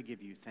everywhere to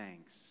give you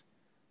thanks.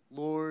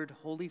 Lord,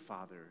 Holy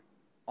Father,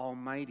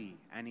 Almighty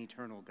and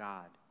eternal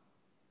God,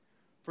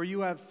 for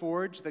you have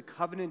forged the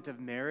covenant of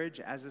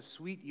marriage as a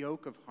sweet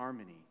yoke of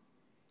harmony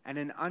and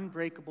an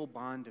unbreakable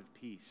bond of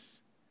peace,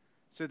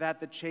 so that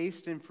the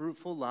chaste and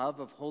fruitful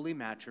love of holy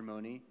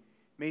matrimony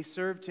may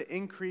serve to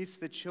increase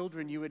the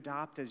children you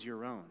adopt as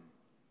your own.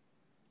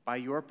 By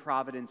your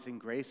providence and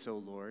grace, O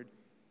Lord,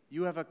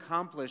 you have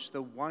accomplished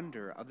the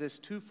wonder of this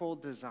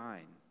twofold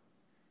design,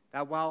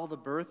 that while the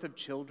birth of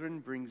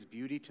children brings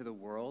beauty to the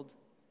world,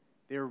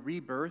 their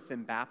rebirth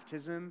and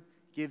baptism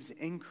gives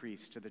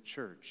increase to the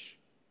church.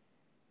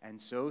 And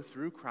so,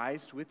 through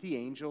Christ, with the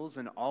angels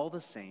and all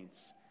the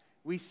saints,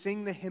 we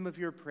sing the hymn of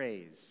your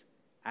praise,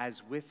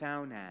 as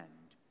without end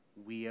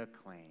we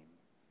acclaim.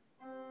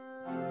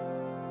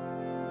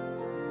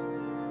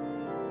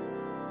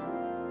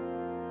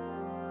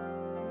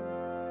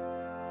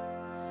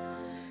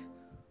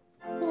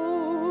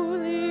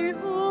 Holy,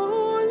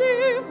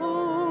 holy,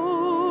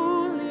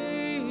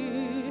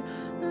 holy,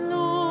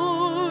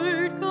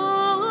 Lord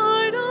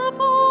God of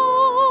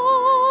hosts,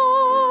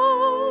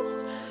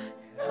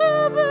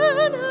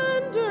 heaven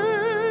and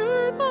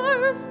earth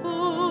are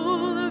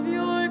full of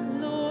your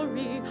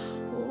glory.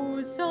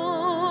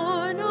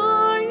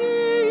 Hosanna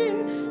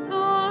in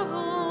the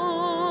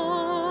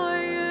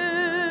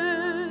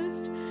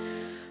highest.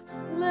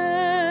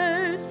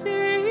 Blessed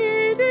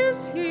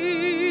is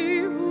he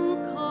who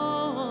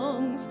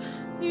comes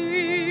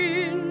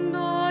in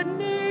the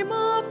name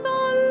of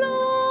the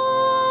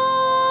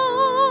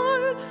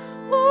Lord.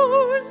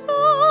 Hosanna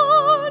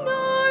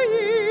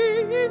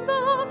in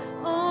the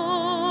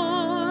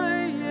highest.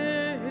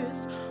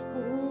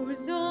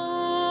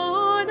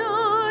 Hosanna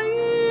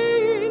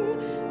in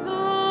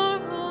the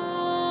highest.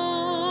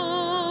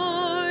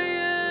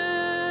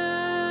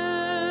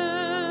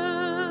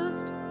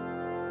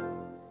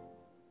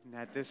 And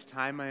at this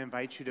time, I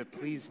invite you to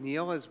please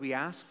kneel as we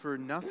ask for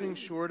nothing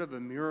short of a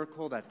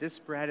miracle that this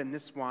bread and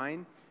this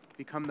wine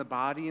become the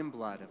body and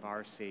blood of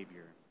our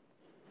Savior.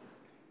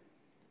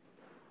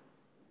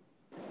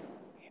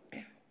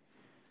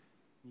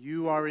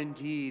 You are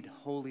indeed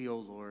holy, O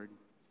Lord,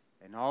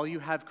 and all you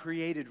have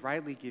created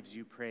rightly gives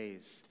you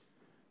praise.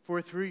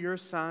 For through your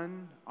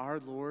Son, our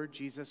Lord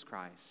Jesus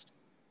Christ,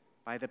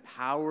 by the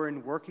power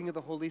and working of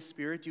the Holy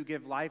Spirit, you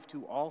give life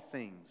to all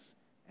things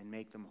and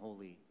make them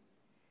holy.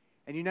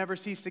 And you never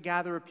cease to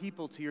gather a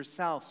people to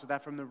yourself, so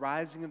that from the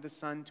rising of the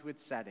sun to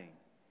its setting,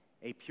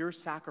 a pure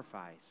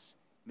sacrifice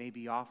may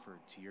be offered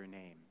to your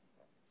name.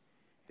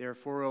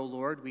 Therefore, O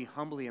Lord, we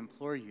humbly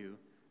implore you,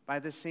 by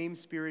the same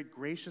Spirit,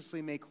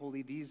 graciously make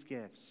holy these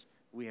gifts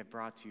we have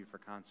brought to you for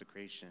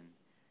consecration,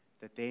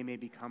 that they may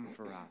become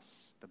for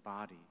us the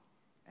body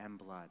and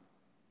blood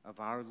of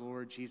our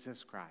Lord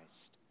Jesus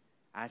Christ,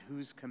 at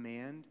whose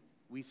command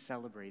we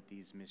celebrate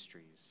these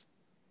mysteries.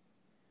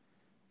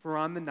 For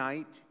on the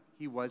night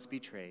he was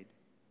betrayed,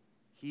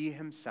 he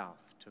himself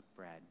took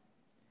bread,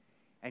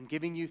 and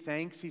giving you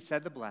thanks, he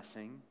said the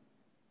blessing,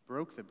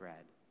 broke the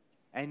bread,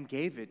 and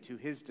gave it to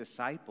his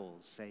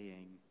disciples,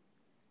 saying,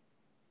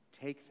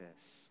 "Take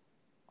this,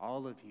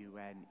 all of you,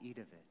 and eat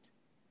of it,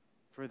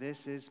 for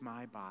this is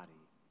my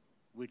body,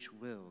 which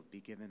will be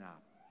given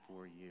up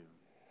for you."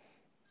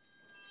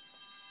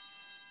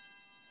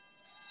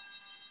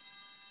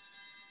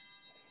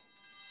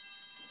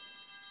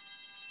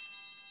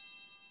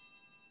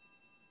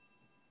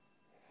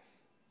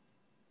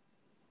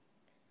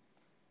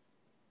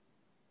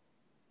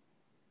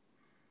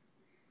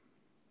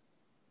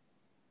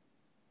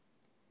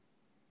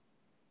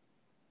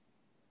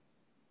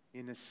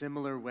 In a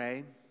similar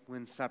way,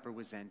 when supper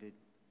was ended,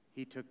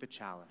 he took the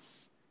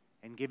chalice,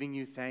 and giving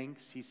you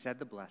thanks, he said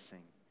the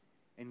blessing,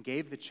 and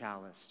gave the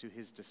chalice to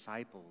his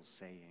disciples,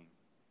 saying,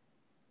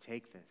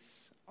 "Take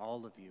this,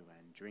 all of you,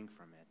 and drink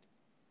from it.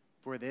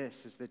 For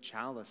this is the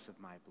chalice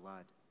of my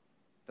blood,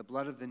 the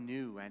blood of the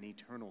new and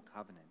eternal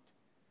covenant,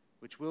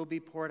 which will be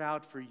poured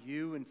out for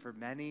you and for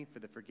many for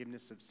the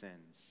forgiveness of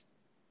sins.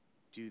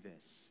 Do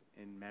this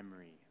in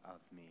memory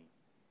of me."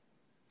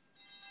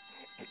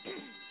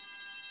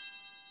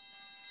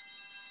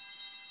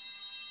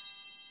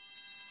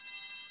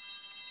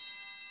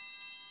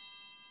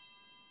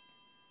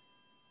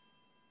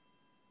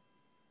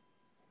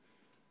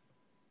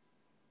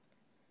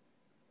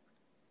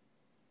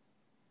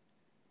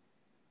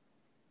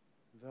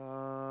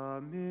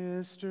 The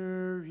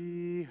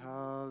mystery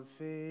of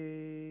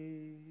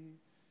faith.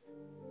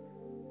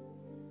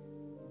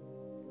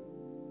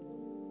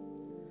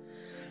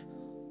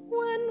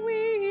 When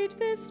we eat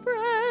this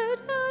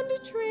bread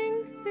and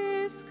drink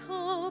this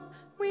cup,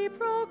 we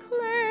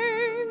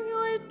proclaim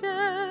your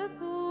death,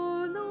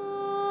 O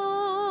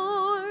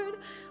Lord,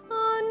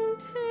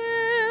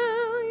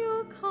 until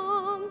you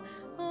come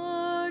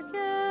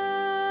again.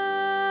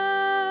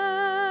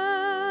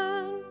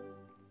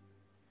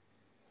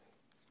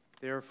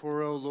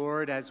 Therefore, O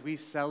Lord, as we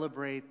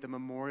celebrate the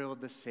memorial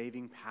of the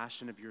saving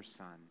passion of your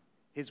Son,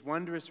 his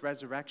wondrous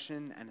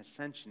resurrection and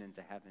ascension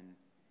into heaven,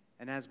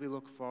 and as we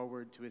look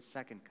forward to his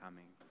second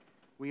coming,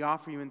 we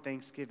offer you in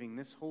thanksgiving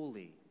this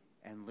holy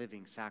and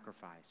living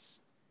sacrifice.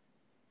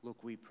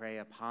 Look, we pray,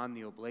 upon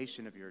the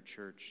oblation of your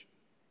church,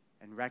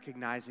 and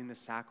recognizing the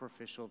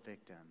sacrificial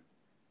victim,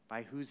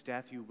 by whose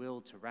death you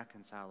willed to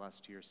reconcile us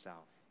to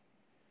yourself.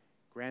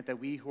 Grant that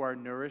we who are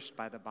nourished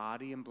by the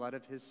body and blood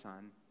of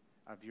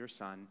your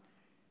Son,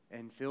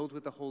 and filled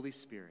with the Holy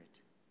Spirit,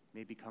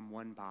 may become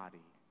one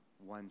body,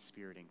 one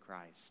spirit in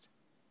Christ.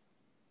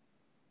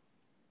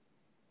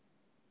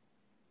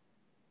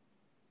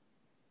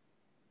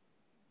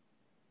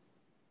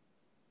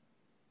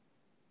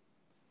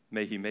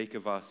 May he make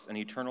of us an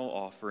eternal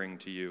offering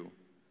to you,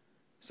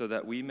 so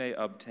that we may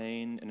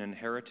obtain an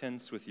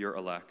inheritance with your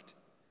elect,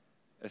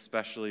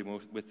 especially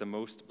with the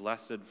most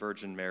blessed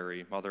Virgin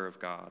Mary, Mother of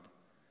God,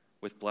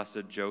 with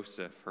blessed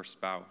Joseph, her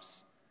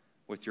spouse,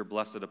 with your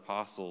blessed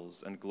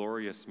apostles and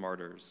glorious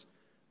martyrs,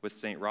 with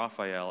Saint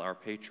Raphael, our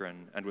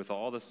patron, and with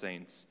all the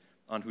saints,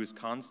 on whose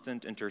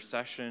constant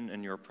intercession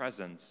in your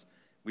presence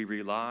we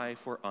rely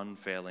for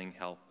unfailing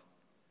help.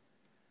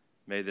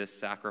 May this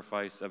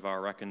sacrifice of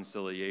our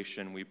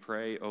reconciliation, we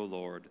pray, O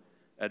Lord,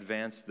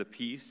 advance the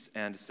peace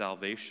and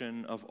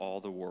salvation of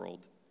all the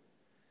world.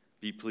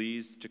 Be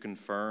pleased to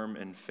confirm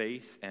in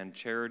faith and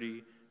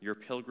charity your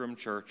pilgrim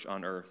church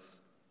on earth,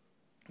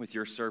 with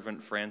your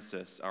servant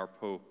Francis, our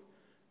Pope,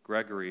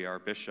 Gregory, our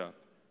Bishop,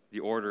 the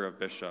order of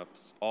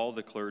bishops, all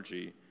the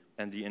clergy,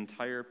 and the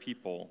entire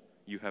people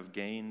you have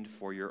gained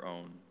for your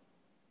own.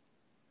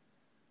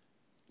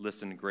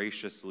 Listen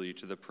graciously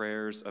to the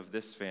prayers of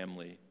this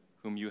family,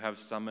 whom you have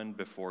summoned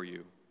before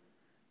you.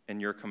 In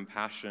your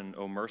compassion,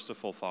 O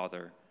merciful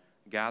Father,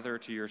 gather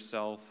to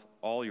yourself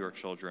all your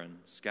children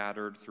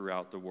scattered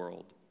throughout the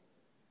world.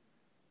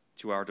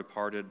 To our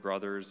departed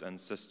brothers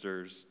and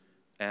sisters,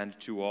 and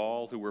to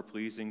all who were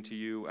pleasing to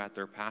you at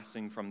their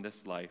passing from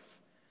this life,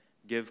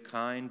 give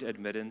kind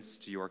admittance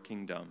to your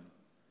kingdom.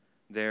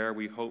 There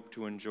we hope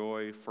to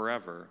enjoy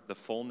forever the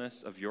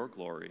fullness of your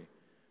glory,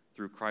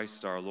 through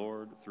Christ our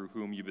Lord, through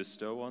whom you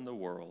bestow on the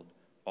world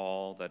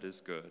all that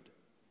is good.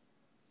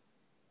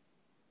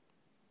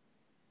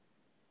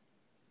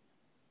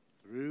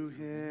 Through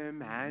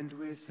him, and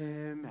with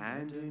him,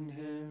 and in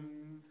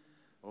him,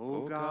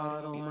 O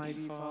God,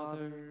 Almighty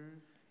Father,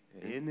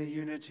 in the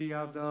unity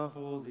of the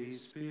Holy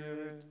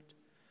Spirit,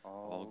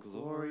 all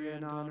glory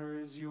and honor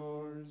is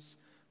yours,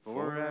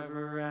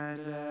 forever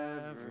and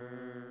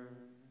ever.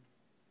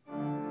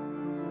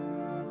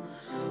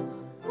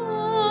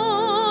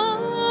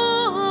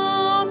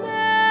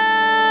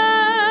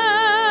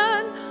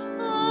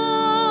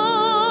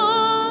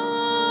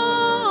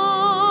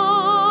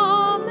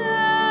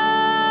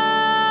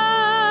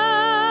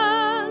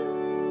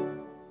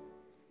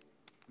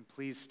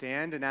 Please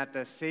stand, and at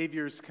the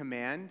Savior's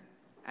command,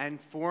 and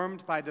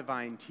formed by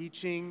divine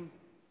teaching,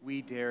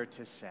 we dare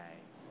to say,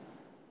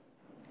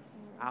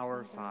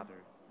 Our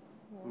Father,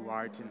 who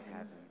art in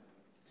heaven,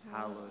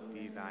 hallowed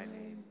be thy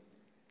name.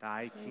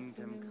 Thy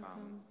kingdom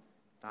come,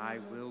 thy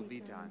will be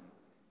done,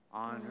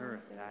 on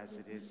earth as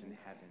it is in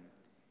heaven.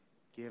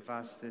 Give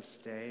us this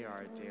day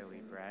our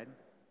daily bread,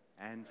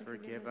 and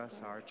forgive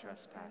us our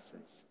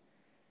trespasses,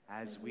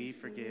 as we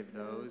forgive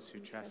those who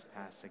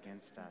trespass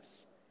against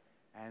us.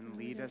 And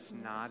lead us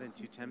not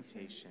into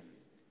temptation,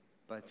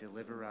 but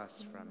deliver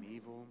us from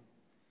evil.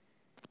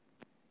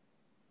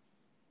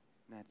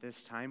 And at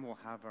this time, we'll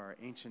have our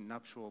ancient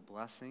nuptial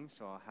blessing,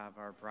 so I'll have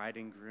our bride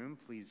and groom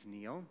please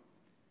kneel.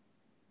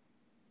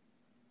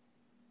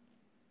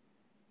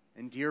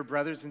 And dear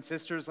brothers and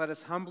sisters, let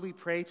us humbly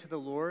pray to the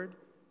Lord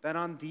that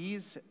on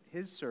these,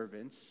 his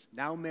servants,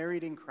 now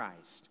married in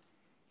Christ,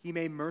 he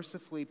may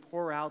mercifully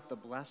pour out the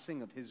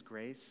blessing of his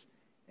grace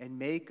and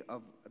make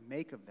of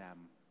them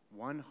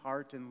one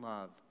heart in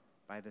love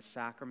by the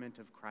sacrament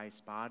of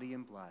Christ's body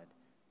and blood,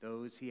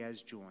 those he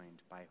has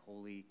joined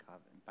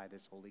by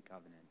this holy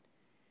covenant.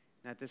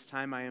 And at this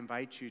time, I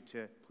invite you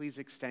to please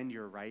extend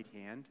your right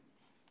hand.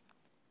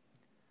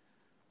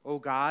 O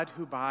God,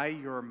 who by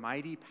your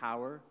mighty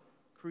power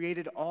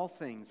created all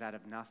things out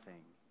of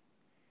nothing,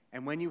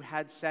 and when you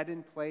had set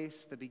in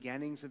place the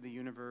beginnings of the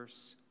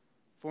universe,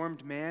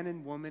 formed man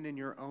and woman in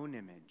your own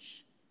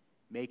image,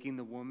 making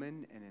the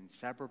woman an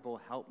inseparable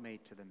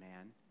helpmate to the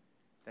man,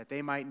 that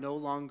they might no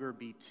longer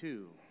be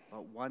two,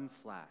 but one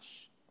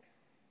flesh,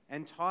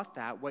 and taught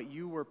that what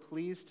you were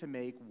pleased to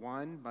make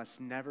one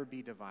must never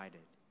be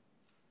divided.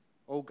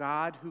 O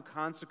God, who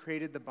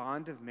consecrated the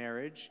bond of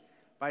marriage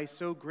by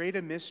so great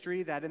a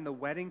mystery that in the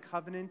wedding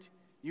covenant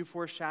you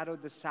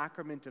foreshadowed the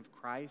sacrament of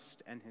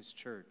Christ and his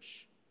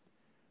church.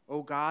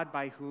 O God,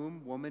 by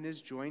whom woman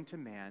is joined to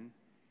man,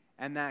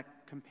 and that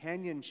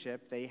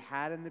companionship they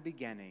had in the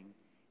beginning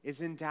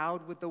is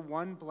endowed with the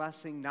one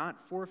blessing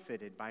not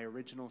forfeited by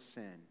original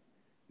sin,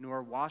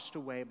 nor washed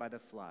away by the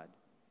flood.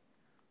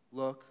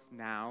 Look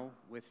now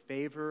with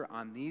favor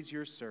on these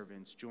your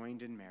servants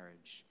joined in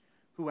marriage,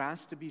 who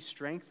ask to be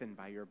strengthened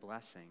by your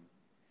blessing.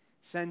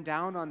 Send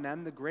down on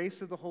them the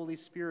grace of the Holy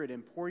Spirit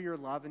and pour your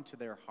love into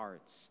their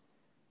hearts,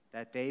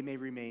 that they may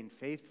remain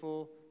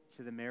faithful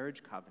to the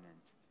marriage covenant.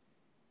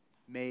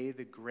 May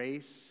the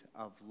grace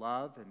of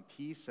love and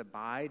peace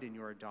abide in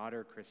your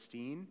daughter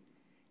Christine,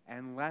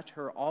 and let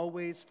her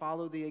always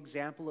follow the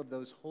example of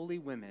those holy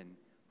women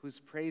whose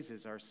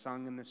praises are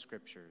sung in the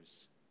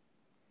Scriptures.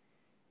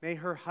 May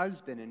her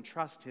husband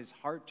entrust his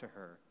heart to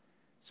her,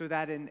 so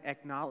that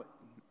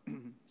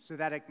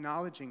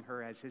acknowledging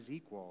her as his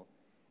equal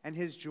and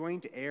his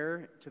joint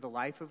heir to the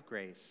life of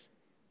grace,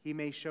 he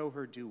may show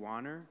her due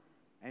honor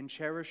and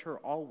cherish her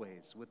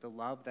always with the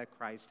love that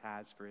Christ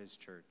has for his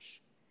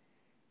church.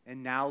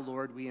 And now,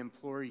 Lord, we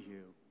implore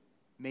you,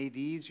 may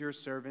these your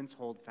servants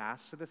hold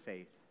fast to the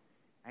faith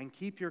and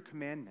keep your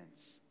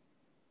commandments.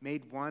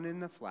 Made one in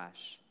the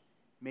flesh,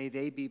 may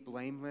they be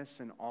blameless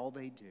in all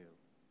they do.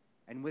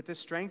 And with the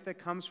strength that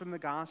comes from the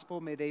gospel,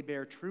 may they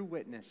bear true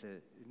witness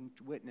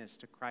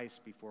to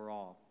Christ before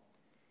all.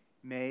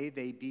 May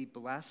they be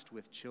blessed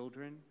with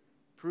children,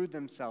 prove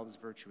themselves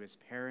virtuous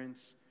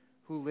parents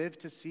who live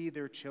to see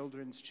their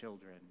children's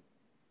children.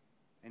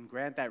 And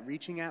grant that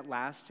reaching at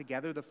last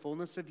together the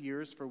fullness of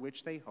years for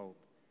which they hope,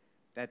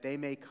 that they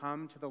may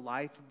come to the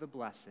life of the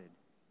blessed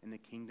in the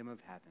kingdom of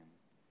heaven.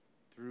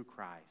 Through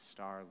Christ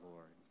our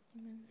Lord.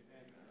 Amen.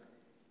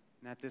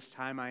 And at this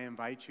time, I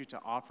invite you to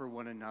offer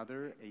one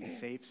another a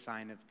safe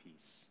sign of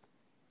peace.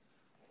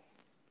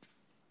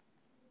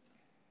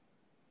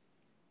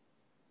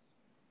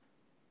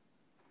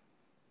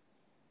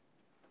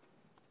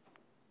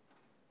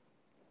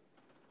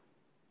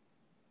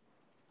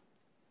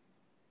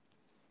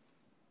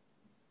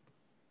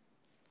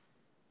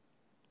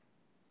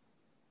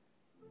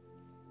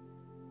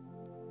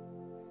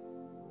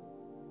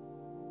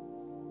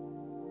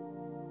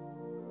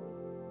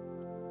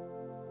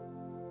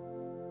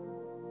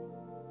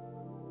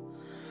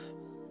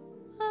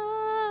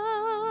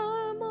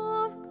 Lamb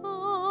of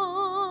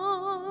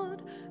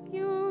God,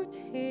 you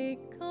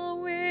take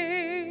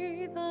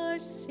away the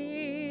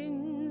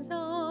sins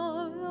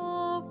of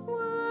the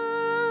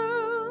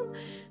world.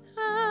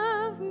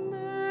 Have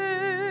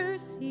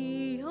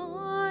mercy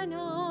on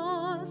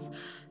us,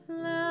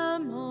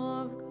 Lamb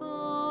of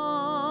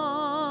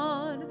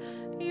God.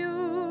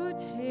 You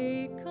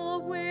take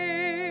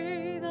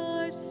away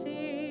the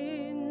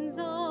sins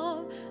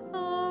of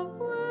the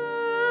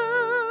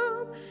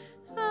world.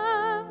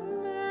 Have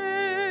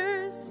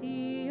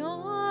mercy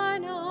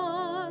on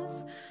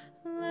us,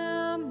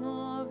 Lamb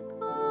of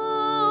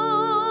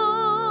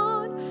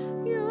God.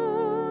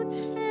 You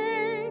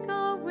take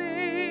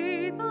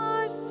away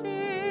the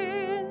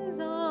sins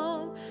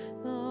of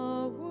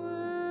the world.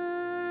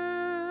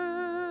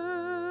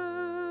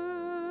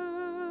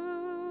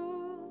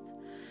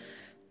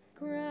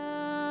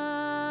 Grant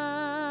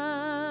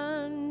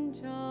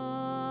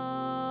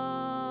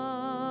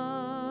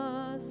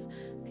us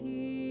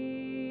peace.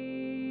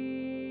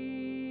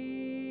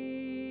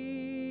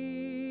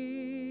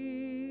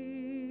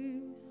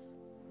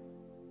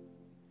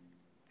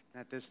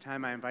 At this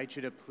time, I invite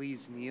you to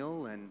please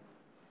kneel, and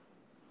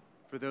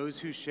for those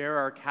who share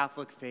our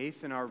Catholic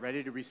faith and are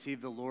ready to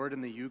receive the Lord in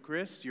the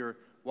Eucharist, you're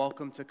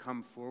welcome to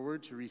come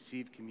forward to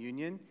receive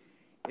communion.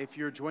 If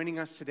you're joining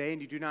us today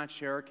and you do not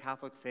share our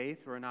Catholic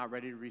faith or are not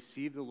ready to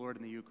receive the Lord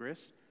in the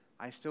Eucharist,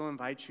 I still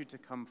invite you to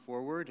come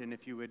forward, and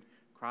if you would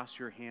cross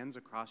your hands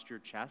across your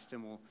chest,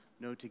 and we'll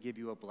know to give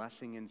you a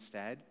blessing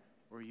instead,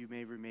 or you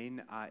may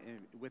remain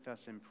with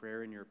us in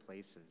prayer in your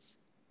places.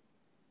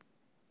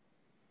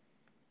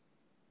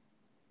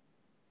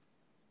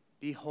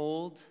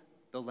 Behold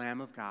the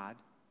Lamb of God.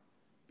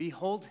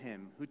 Behold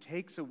him who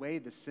takes away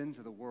the sins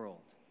of the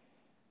world.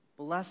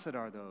 Blessed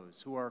are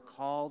those who are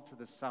called to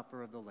the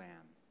supper of the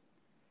Lamb.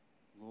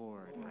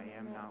 Lord, I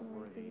am not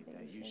worthy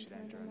that you should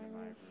enter into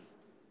my room,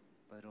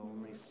 but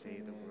only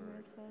say the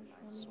word, and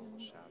my soul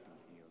shall be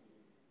healed.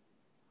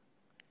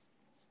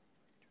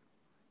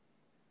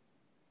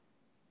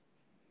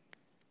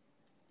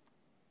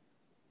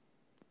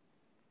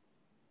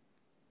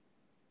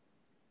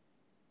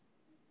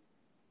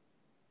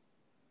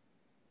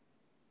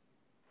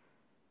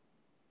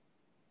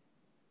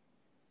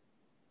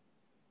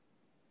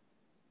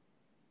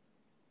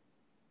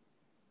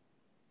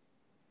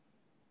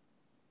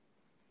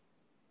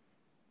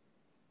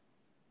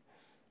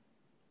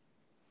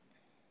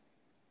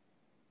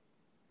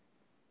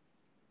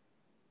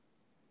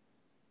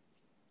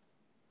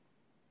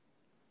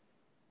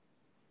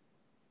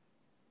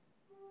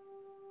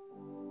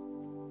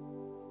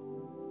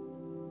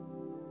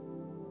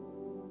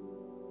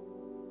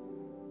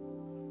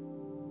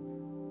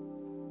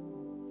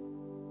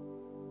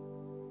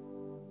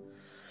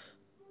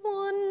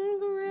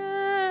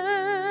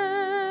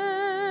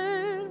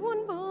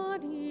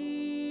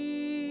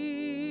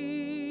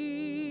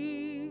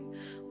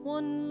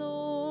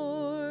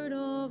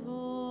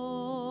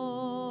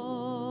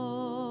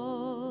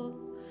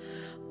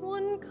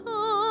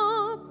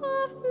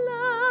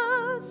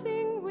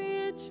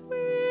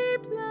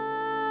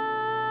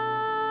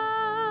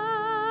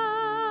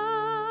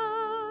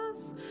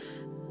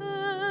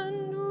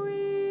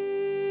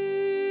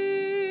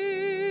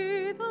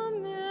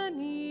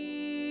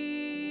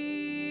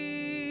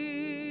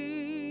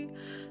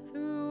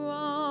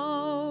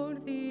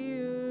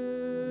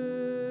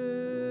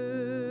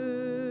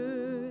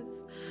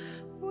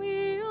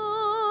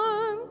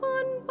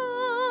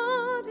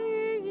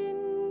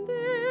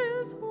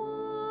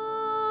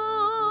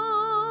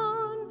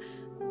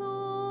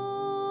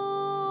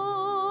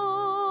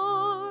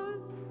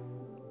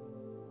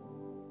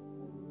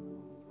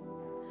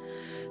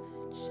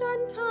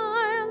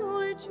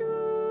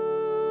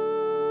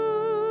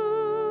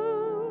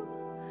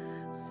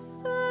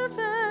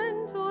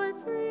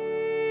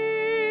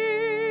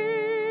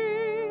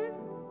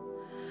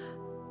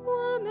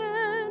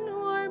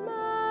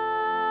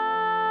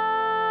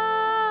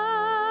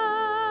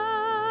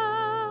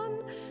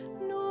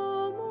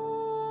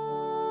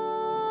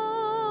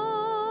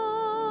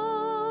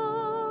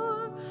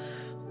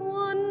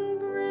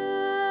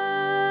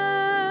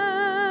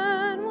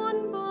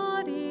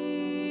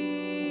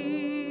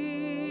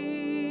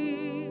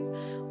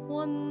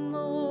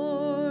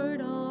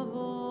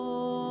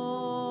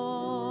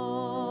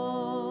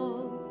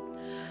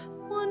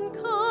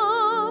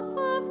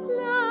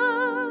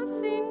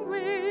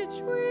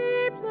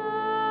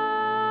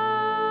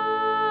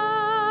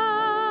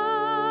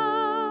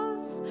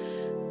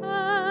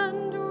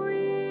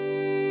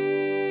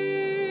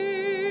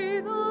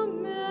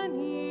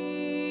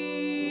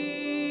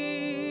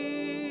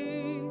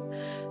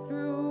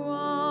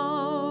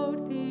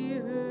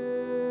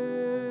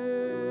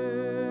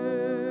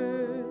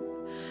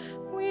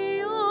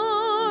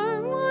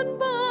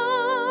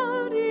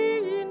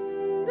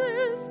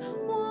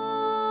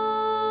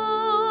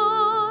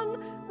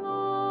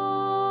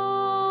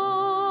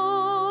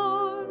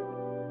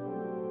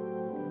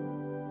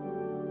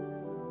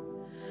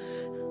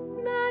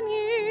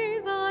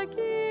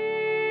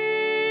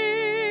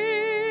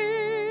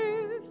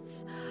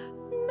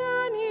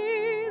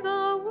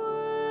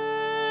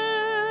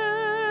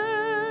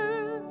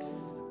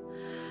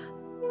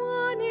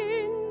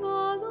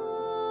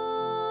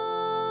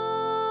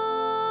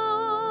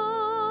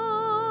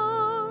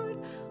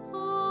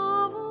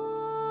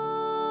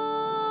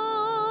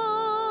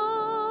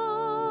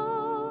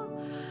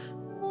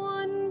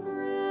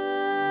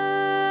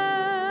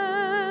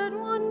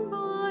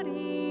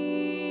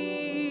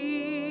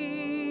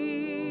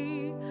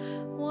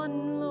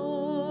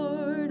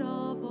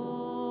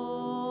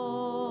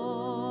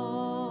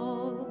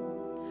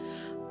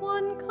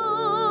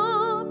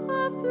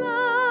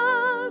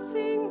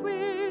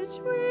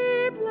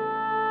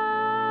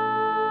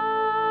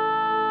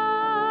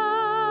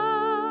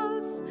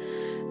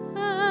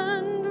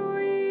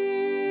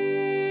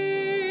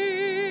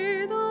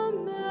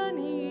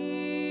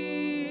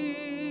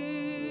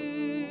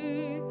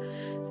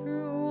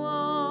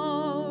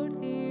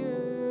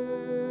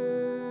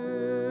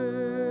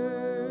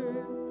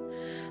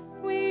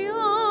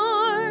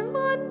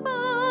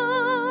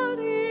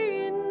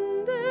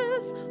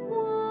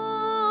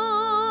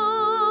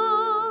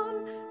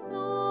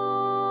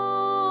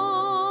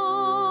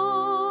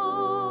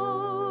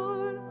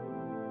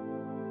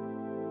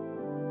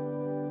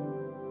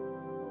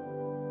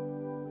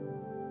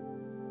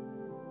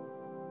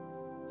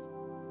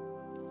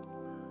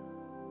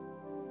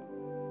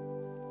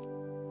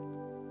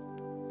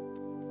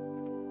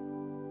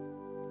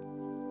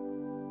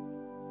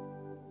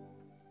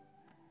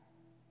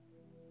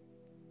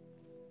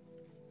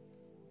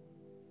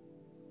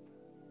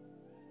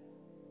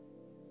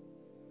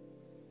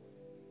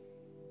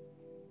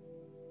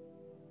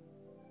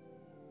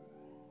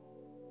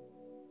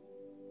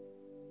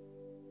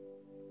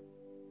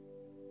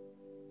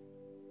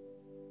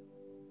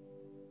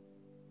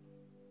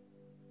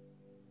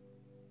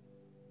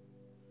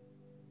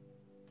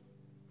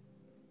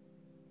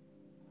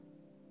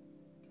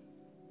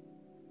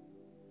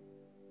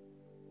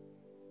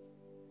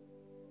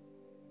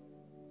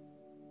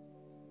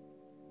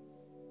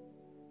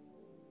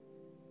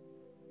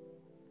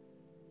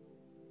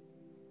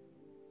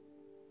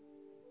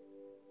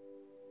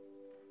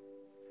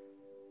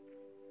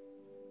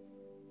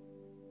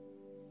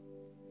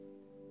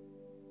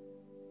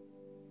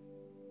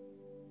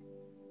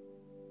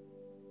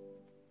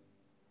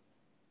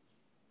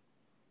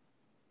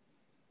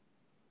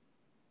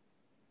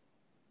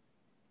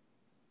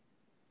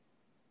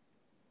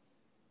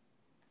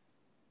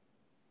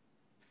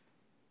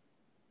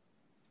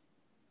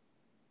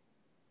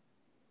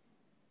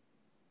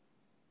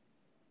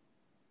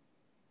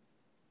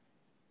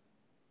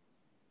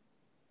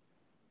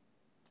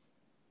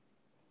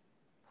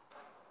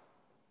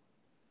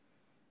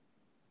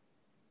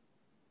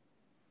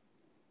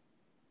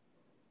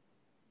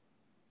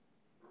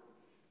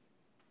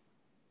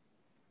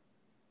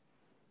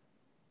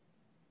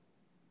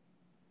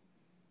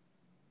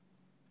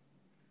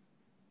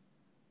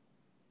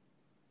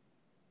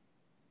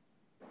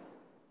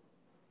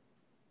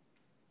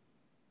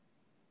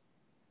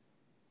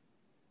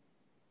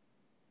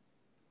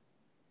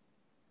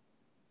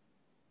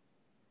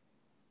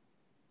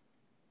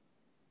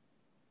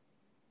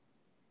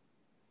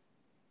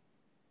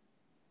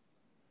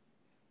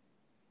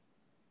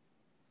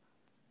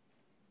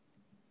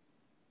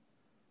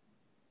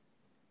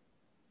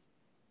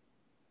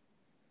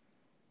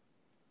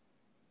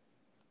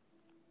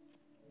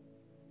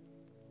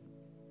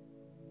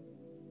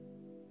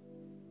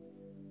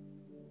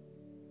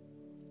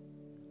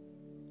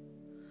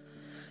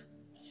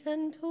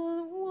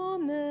 Gentle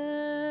woman,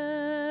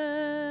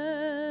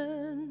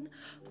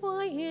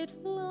 quiet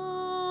light,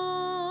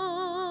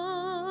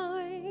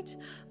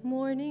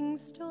 morning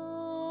star,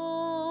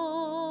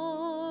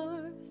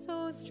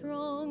 so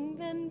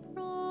strong and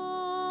bright.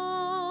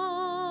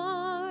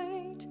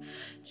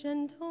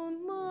 Gentle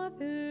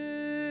mother,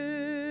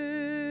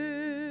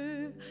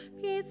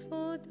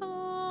 peaceful dove,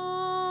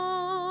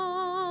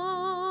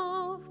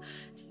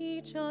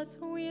 teach us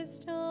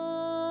wisdom,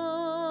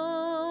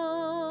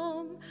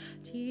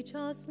 teach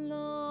us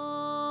love.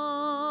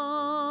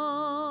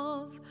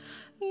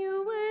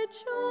 You were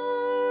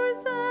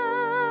chosen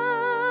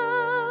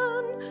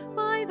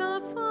by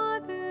the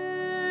Father.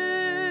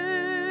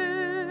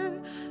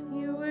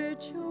 You were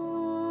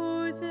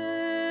chosen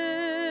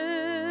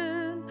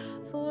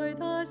for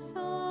the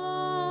Son.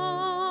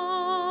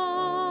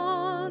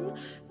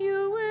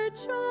 You were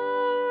chosen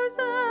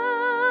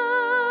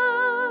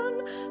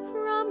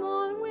from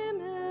all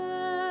women,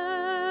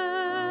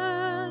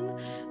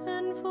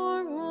 and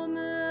for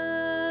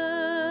woman,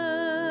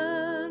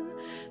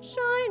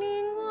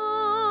 shining one.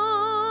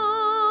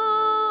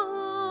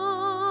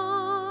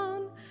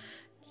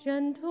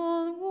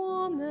 Gentle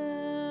woman,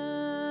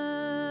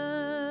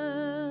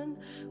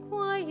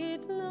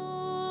 quiet light,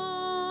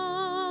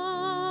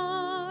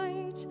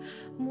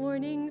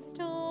 morning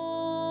star,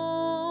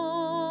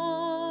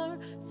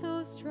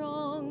 so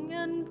strong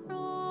and bright.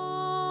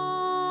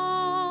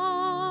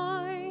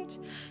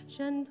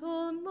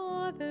 Gentle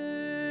mother,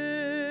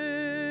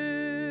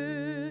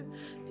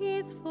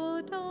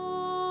 peaceful dove,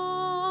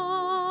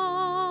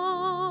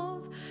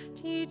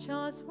 teach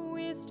us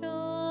wisdom,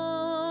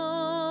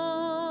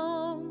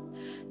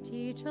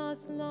 teach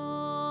us love.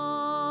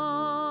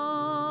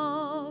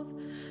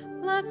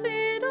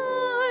 Blessed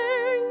are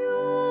you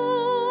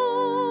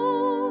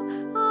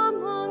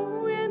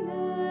among women,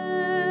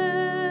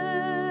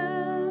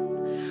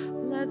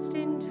 blessed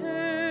in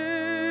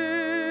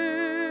turn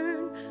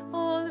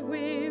all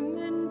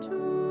women too.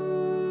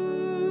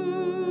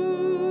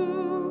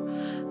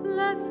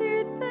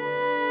 Blessed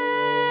they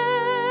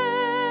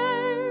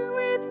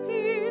with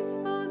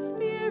peaceful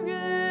spirits,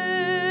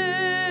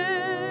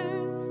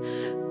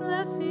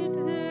 blessed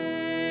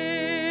they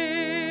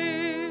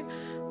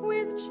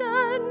with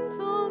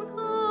gentle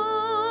hearts.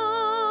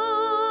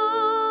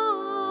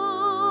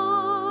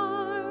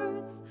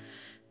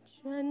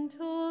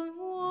 Gentle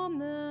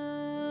woman,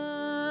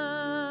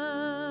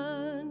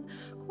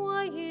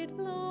 quiet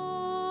light,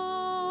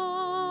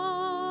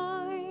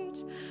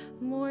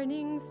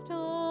 morning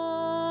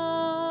star,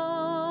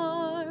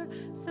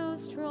 so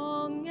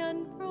strong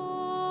and bright.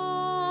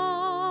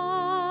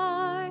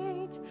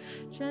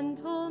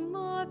 Gentle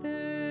mother,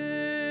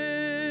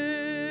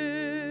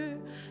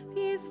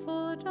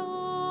 peaceful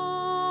dove,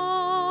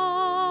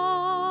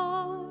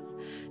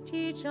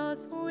 teach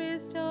us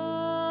wisdom,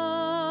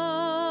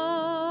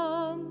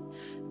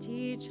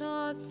 teach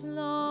us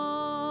love.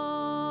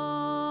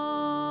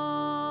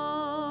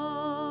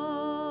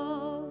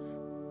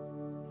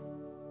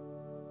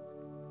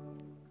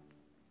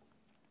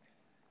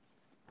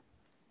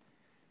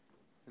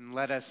 And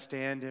let us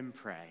stand and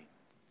pray.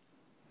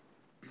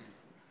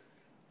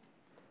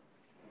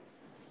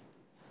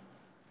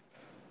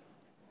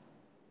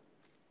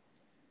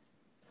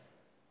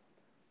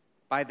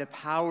 By the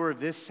power of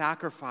this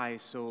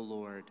sacrifice, O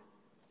Lord,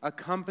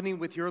 accompany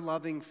with your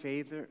loving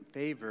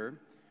favor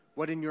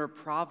what in your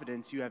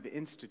providence you have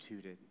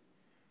instituted,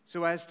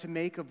 so as to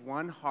make of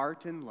one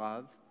heart and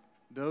love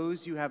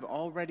those you have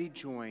already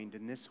joined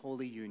in this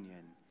holy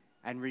union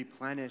and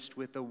replenished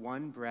with the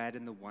one bread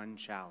and the one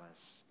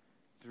chalice,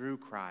 through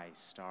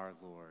Christ our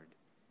Lord.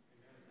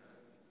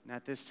 And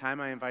at this time,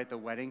 I invite the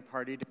wedding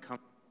party to come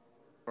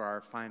for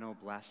our final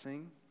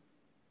blessing.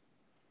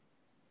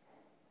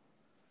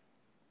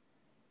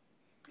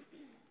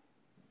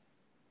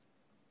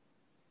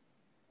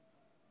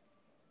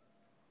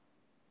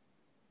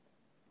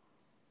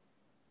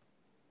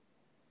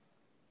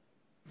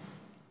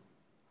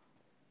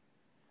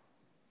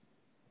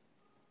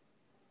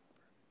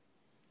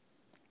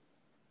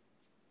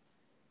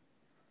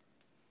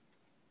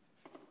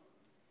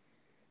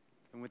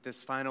 And with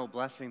this final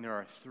blessing, there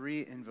are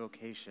 3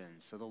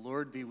 invocations. So the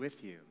Lord be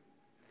with you.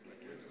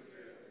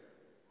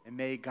 And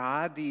may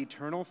God, the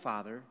eternal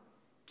Father,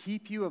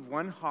 keep you of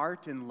one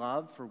heart in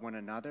love for one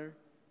another,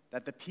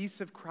 that the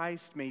peace of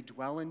Christ may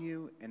dwell in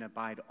you and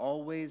abide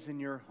always in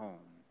your home.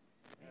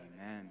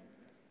 Amen.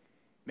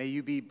 May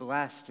you be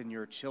blessed in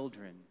your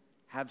children,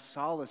 have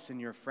solace in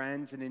your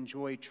friends, and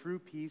enjoy true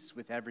peace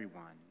with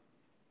everyone.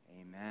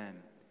 Amen.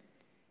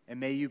 And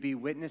may you be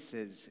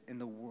witnesses in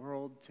the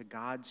world to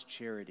God's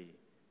charity,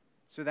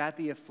 so that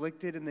the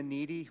afflicted and the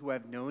needy who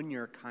have known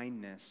your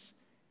kindness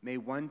may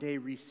one day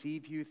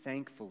receive you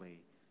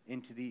thankfully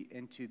into the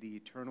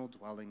eternal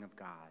dwelling of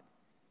God.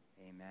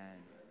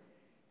 Amen.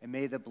 And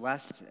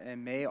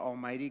may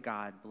Almighty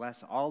God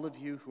bless all of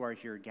you who are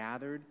here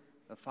gathered,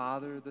 the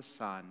Father, the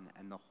Son,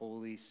 and the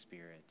Holy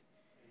Spirit.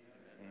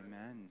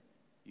 Amen.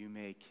 You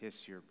may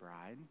kiss your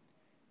bride.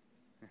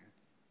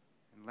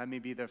 And let me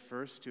be the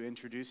first to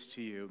introduce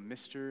to you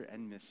Mr.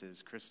 and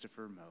Mrs.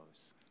 Christopher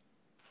Moes.